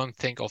don't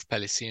think of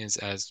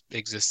Palestinians as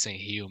existing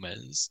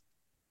humans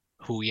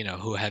who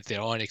have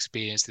their own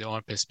experience, their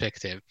own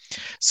perspective.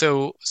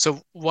 So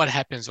what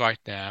happens right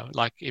now?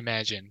 Like,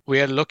 imagine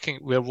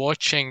we're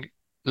watching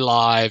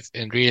live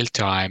in real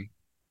time,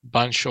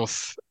 bunch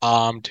of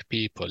armed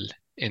people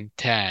in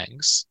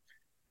tanks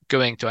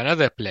going to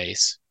another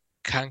place,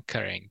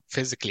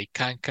 physically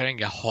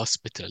conquering a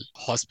hospital,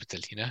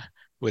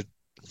 with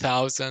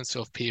thousands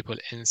of people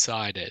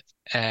inside it.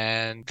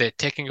 And they're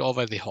taking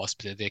over the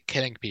hospital. They're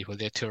killing people.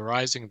 They're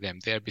terrorizing them.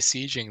 They're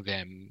besieging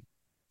them.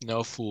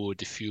 No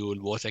food, fuel,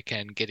 water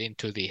can get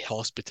into the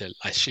hospital,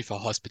 a Shifa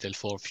hospital,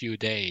 for a few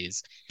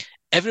days.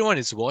 Everyone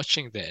is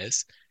watching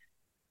this,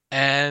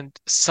 and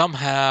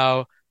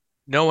somehow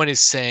no one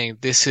is saying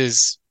this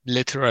is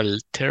literal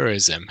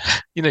terrorism.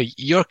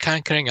 You're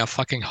conquering a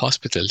fucking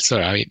hospital.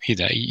 Sorry, I mean,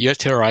 you're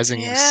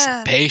terrorizing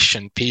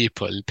patients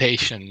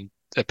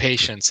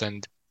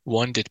and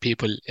wounded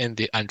people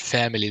and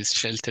families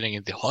sheltering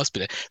in the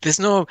hospital. There's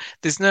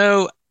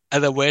no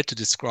other way to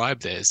describe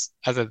this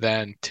other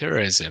than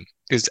terrorism.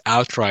 It's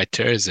outright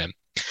terrorism.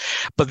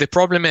 But the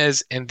problem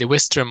is, in the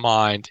Western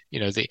mind,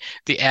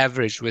 the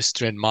average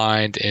Western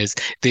mind is,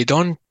 they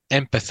don't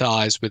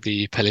empathize with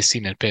the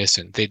Palestinian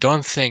person. They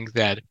don't think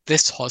that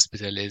this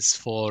hospital is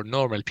for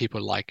normal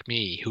people like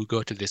me who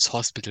go to this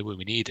hospital when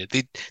we need it.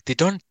 They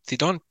don't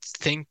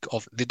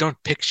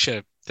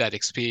picture that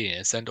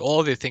experience, and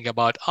all they think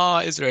about,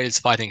 Israel is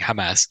fighting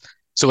Hamas.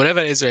 So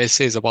whatever Israel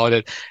says about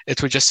it,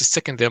 it will just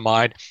stick in their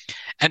mind.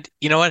 And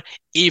you know what?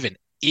 Even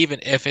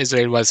if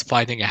Israel was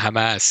fighting a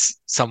Hamas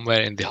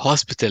somewhere in the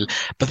hospital,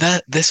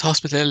 but this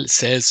hospital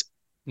says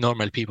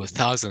normal people,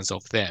 thousands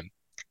of them.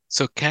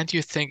 So can't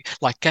you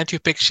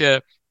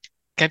picture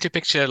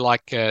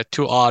like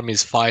two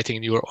armies fighting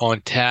in your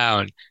own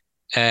town,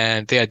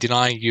 and they are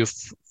denying you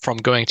from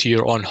going to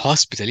your own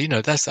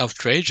hospital? That's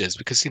outrageous,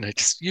 because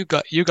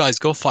you guys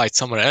go fight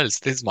somewhere else.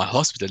 This is my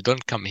hospital.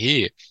 Don't come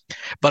here.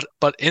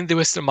 But in the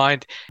Western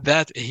mind,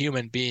 that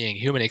human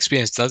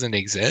experience doesn't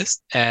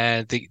exist,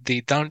 and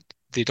they don't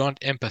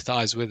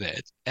empathize with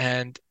it.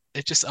 And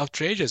it's just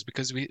outrageous,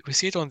 because we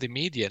see it on the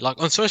media. Like,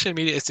 on social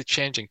media, it's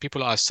changing.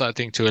 People are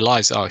starting to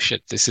realize, oh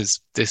shit, this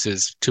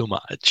is too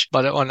much.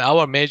 But on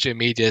our major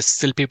media,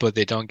 still people,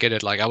 they don't get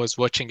it. Like, I was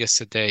watching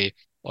yesterday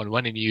on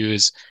one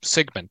news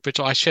segment, which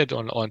I shared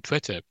on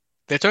Twitter.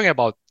 They're talking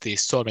about the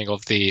storming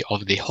of the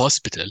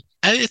hospital,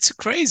 and it's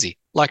crazy.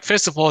 Like,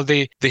 first of all,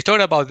 they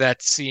talked about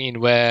that scene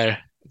where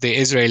the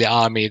Israeli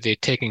army, they're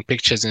taking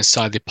pictures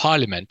inside the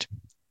parliament,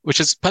 which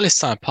is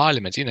Palestine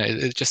parliament.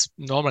 It's just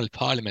normal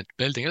parliament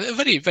building, a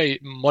very, very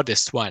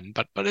modest one,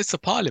 but it's a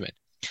parliament.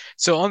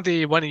 So on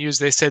the one news,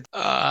 they said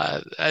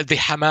the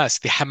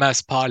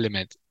Hamas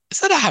parliament.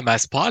 It's not a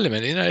Hamas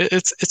parliament,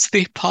 it's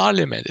the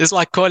parliament. It's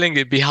like calling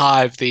the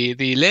beehive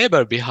the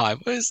labor beehive.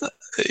 It's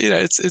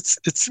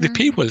the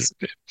people's.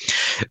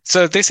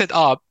 So they said,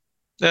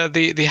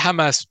 the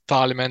Hamas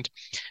parliament.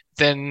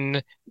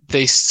 Then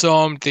they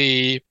stormed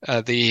the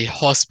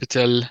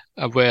hospital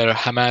where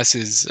Hamas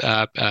is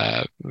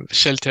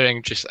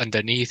sheltering just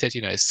underneath it.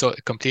 It's so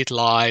a complete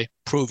lie,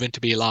 proven to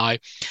be a lie.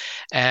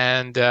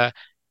 And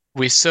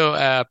we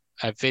saw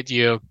a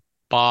video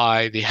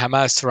by the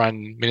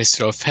Hamas-run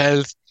Minister of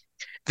Health.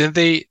 Then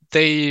they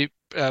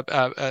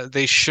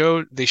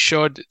showed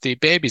the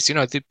babies,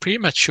 the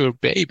premature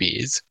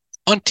babies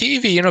on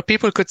TV.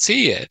 People could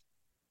see it,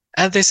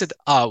 and they said,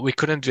 we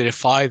couldn't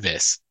verify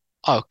this."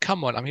 Oh,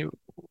 come on. I mean,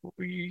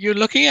 you're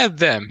looking at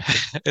them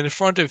in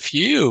front of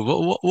you.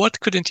 What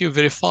couldn't you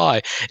verify?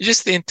 It's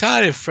just the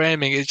entire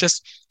framing is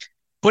just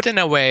put in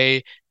a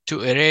way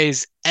to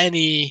erase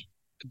any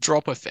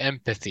drop of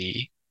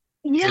empathy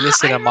the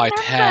listener might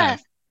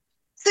have.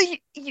 So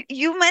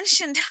you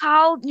mentioned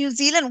how New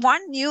Zealand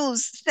One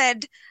News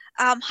said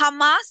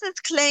Hamas is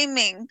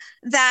claiming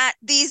that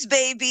these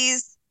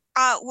babies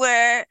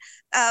were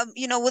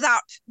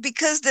without,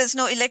 because there's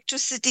no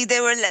electricity,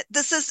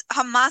 this is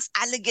Hamas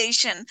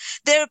allegation.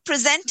 They're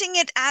presenting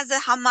it as a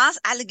Hamas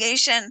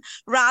allegation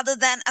rather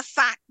than a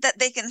fact that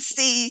they can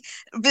see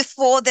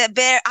before their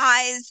bare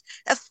eyes,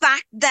 a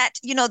fact that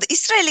the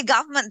Israeli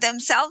government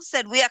themselves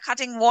said, we are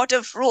cutting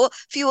water, fuel,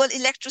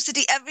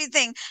 electricity,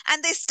 everything,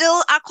 and they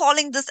still are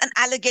calling this an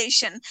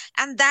allegation.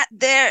 And that's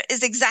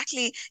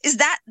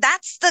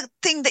the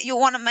thing that you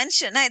want to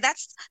mention.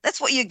 That's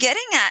what you're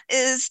getting at,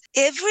 is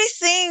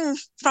everything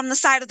from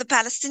the side of the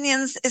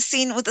Palestinians is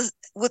seen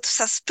with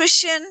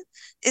suspicion,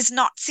 is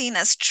not seen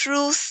as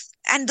truth.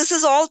 And this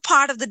is all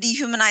part of the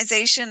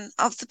dehumanization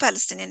of the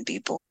Palestinian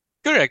people.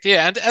 Correct.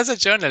 Yeah. And as a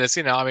journalist,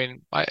 the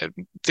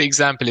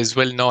example is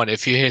well known.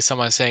 If you hear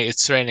someone saying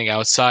it's raining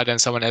outside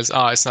and someone else,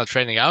 oh, it's not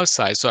raining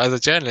outside. So as a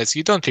journalist,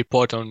 you don't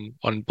report on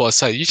both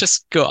sides. You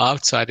just go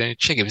outside and you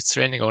check if it's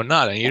raining or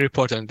not, and you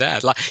report on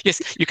that. Like,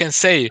 yes, you can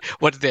say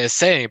what they're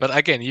saying, but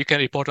again, you can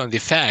report on the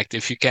fact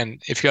if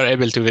you're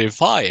able to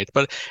verify it.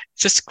 But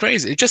it's just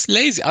crazy. It's just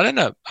lazy. I don't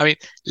know. I mean,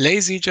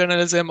 lazy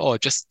journalism or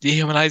just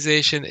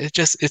dehumanization.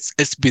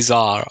 It's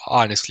bizarre,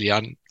 honestly.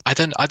 I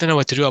don't know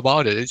what to do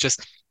about it. It's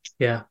just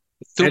Yeah.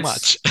 too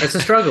much. It's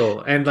a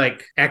struggle. And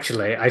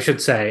actually, I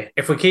should say,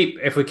 if we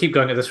keep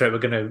going at this rate, we're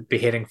going to be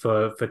heading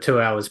for 2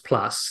 hours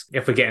plus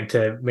if we get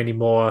into many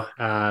more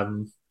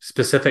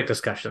specific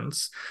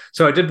discussions.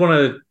 So I did want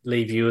to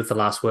leave you with the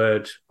last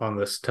word on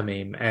this,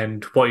 Tamim,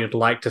 and what you'd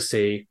like to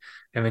see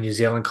in the New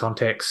Zealand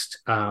context,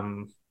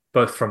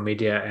 both from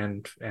media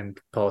and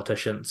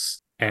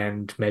politicians.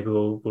 And maybe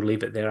we'll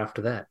leave it there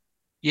after that.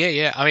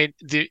 Yeah. I mean,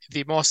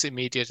 the most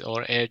immediate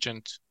or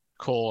urgent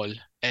call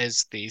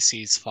is the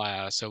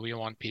ceasefire. So we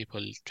want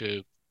people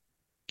to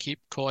keep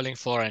calling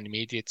for an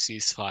immediate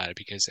ceasefire,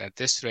 because at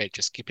this rate,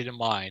 just keep it in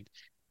mind,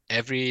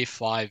 every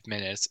 5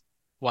 minutes,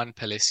 one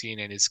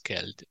Palestinian is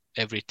killed.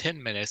 Every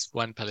 10 minutes,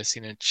 one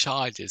Palestinian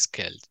child is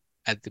killed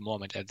at the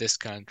moment at this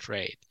current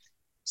rate.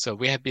 So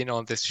we have been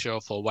on this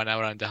show for 1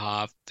 hour and a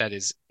half. That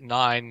is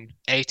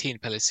 18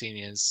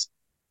 Palestinians,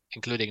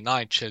 including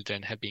 9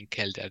 children, have been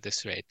killed at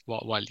this rate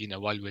while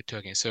we're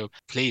talking. So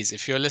please,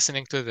 if you're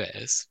listening to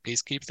this,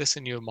 please keep this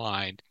in your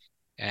mind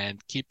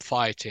and keep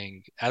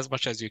fighting as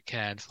much as you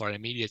can for an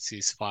immediate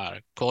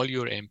ceasefire. Call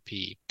your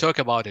MP, talk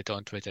about it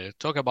on Twitter,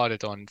 talk about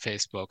it on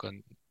Facebook,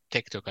 on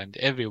TikTok, and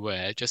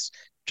everywhere. Just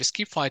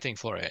keep fighting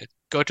for it.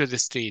 Go to the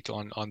street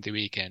on the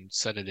weekend,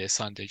 Saturday,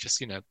 Sunday,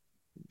 just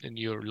in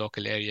your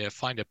local area,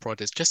 find a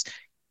protest. Just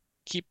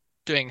keep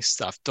doing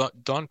stuff.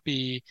 Don't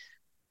be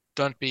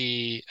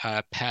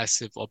a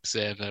passive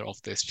observer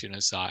of this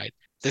genocide.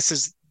 This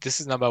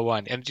is number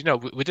one. And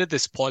we did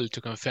this poll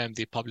to confirm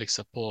the public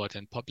support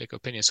and public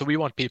opinion. So we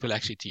want people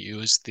actually to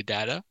use the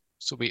data.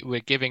 So we're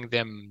giving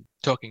them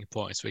talking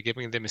points. We're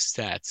giving them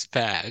stats,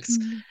 facts.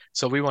 Mm-hmm.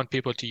 So we want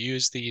people to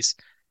use these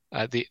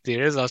the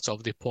results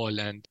of the poll.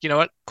 And you know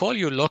what? Call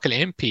your local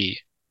MP.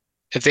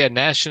 If they're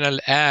National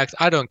Act,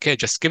 I don't care.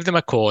 Just give them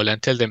a call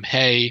and tell them,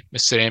 hey,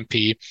 Mr.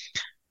 MP,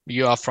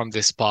 you are from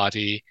this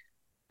party,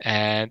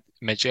 and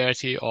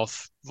majority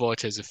of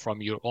voters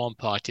from your own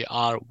party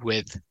are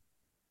with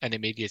an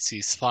immediate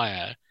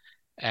ceasefire.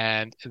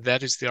 And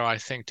that is the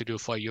right thing to do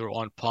for your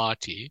own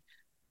party.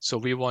 So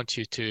we want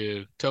you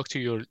to talk to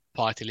your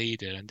party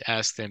leader and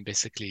ask them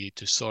basically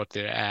to sort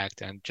their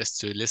act and just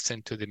to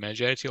listen to the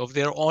majority of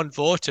their own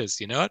voters,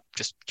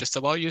 just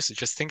about you. So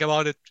just think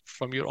about it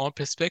from your own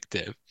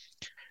perspective,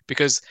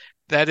 because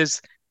that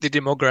is the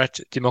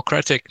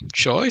democratic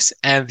choice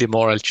and the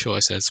moral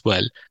choice as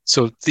well.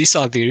 So these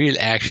are the real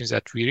actions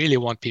that we really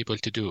want people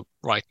to do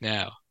right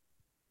now.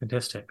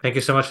 Fantastic. Thank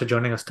you so much for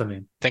joining us,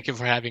 Tamim. Thank you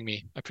for having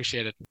me. I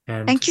appreciate it.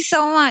 And thank you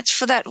so much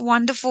for that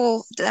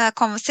wonderful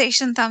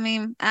conversation,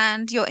 Tamim,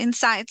 and your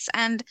insights.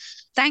 And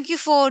thank you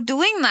for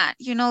doing that.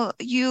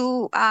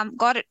 You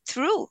got it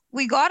through.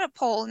 We got a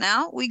poll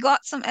now. We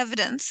got some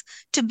evidence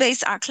to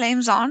base our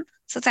claims on.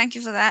 So thank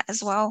you for that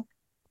as well.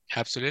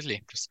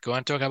 Absolutely. Just go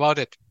and talk about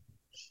it.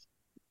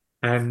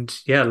 And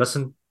yeah,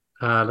 listen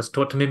to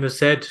what Tamim has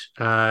said.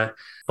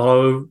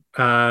 Follow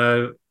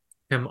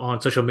him on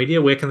social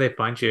media. Where can they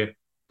find you,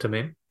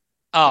 Tamim?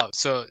 Oh,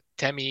 so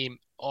Tamim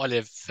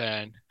Olive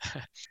Fan.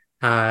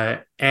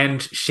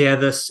 And share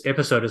this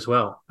episode as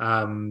well.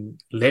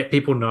 Let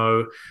people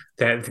know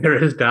that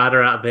there is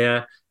data out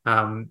there,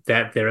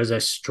 that there is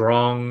a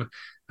strong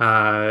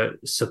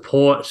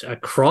support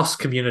across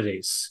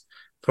communities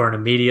for an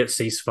immediate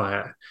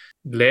ceasefire.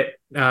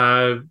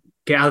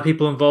 Get other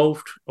people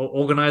involved, or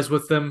organize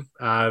with them,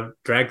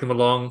 drag them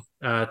along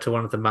to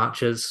one of the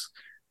marches.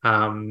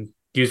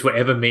 Use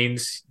whatever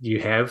means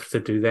you have to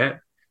do that.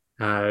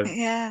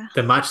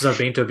 The marches I've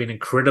been to have been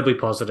incredibly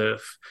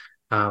positive.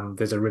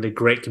 There's a really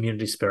great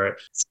community spirit.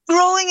 It's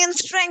growing in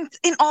strength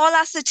in all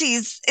our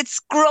cities. It's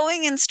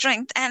growing in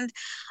strength. And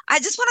I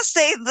just want to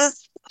say the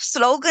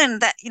slogan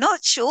that,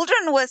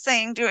 children were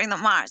saying during the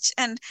march.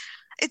 And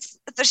it's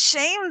a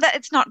shame that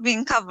it's not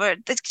being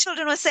covered. The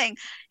children were saying,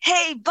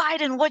 hey,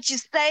 Biden, what'd you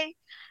say?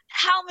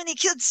 How many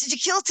kids did you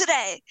kill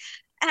today?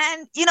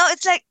 And,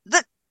 it's like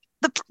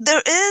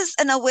there is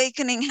an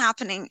awakening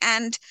happening.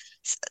 And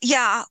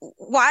yeah,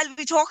 while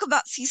we talk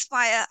about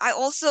ceasefire, I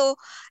also,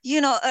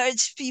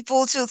 urge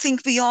people to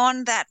think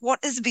beyond that. What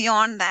is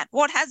beyond that?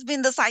 What has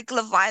been the cycle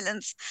of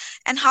violence?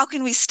 And how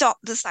can we stop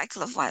the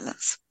cycle of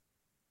violence?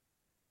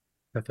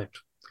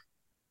 Perfect.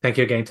 Thank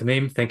you again,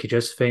 Tamim. Thank you,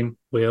 Josephine.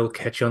 We'll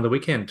catch you on the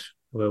weekend.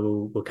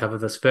 We'll cover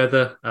this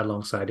further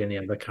alongside any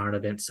other current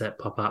events that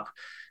pop up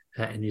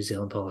in New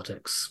Zealand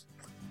politics.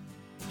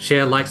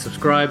 Share, like,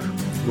 subscribe.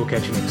 We'll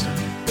catch you next time.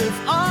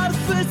 If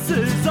artifice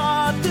is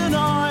art, then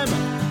I'm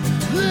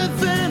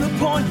living a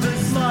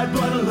pointless life,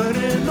 but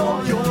learning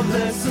all your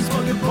lessons.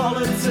 Fucking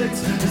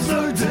politics, there's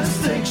no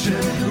distinction.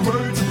 The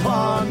road's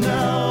upon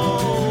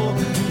now.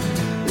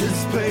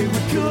 It's paid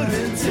with good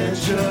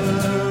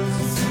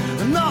intentions.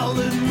 And I'll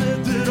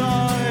admit that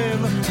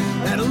I'm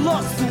at a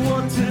loss for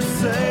what to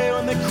say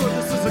when they quote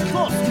this as a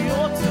cost we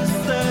ought to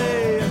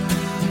stay.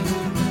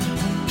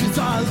 'Cause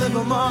I live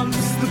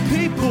amongst the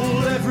people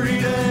every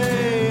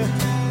day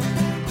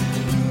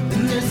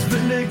in this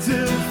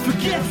vindictive,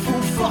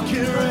 forgetful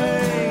fucking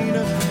rain.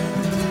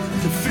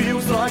 It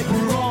feels like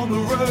we're on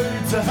the road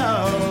to hell.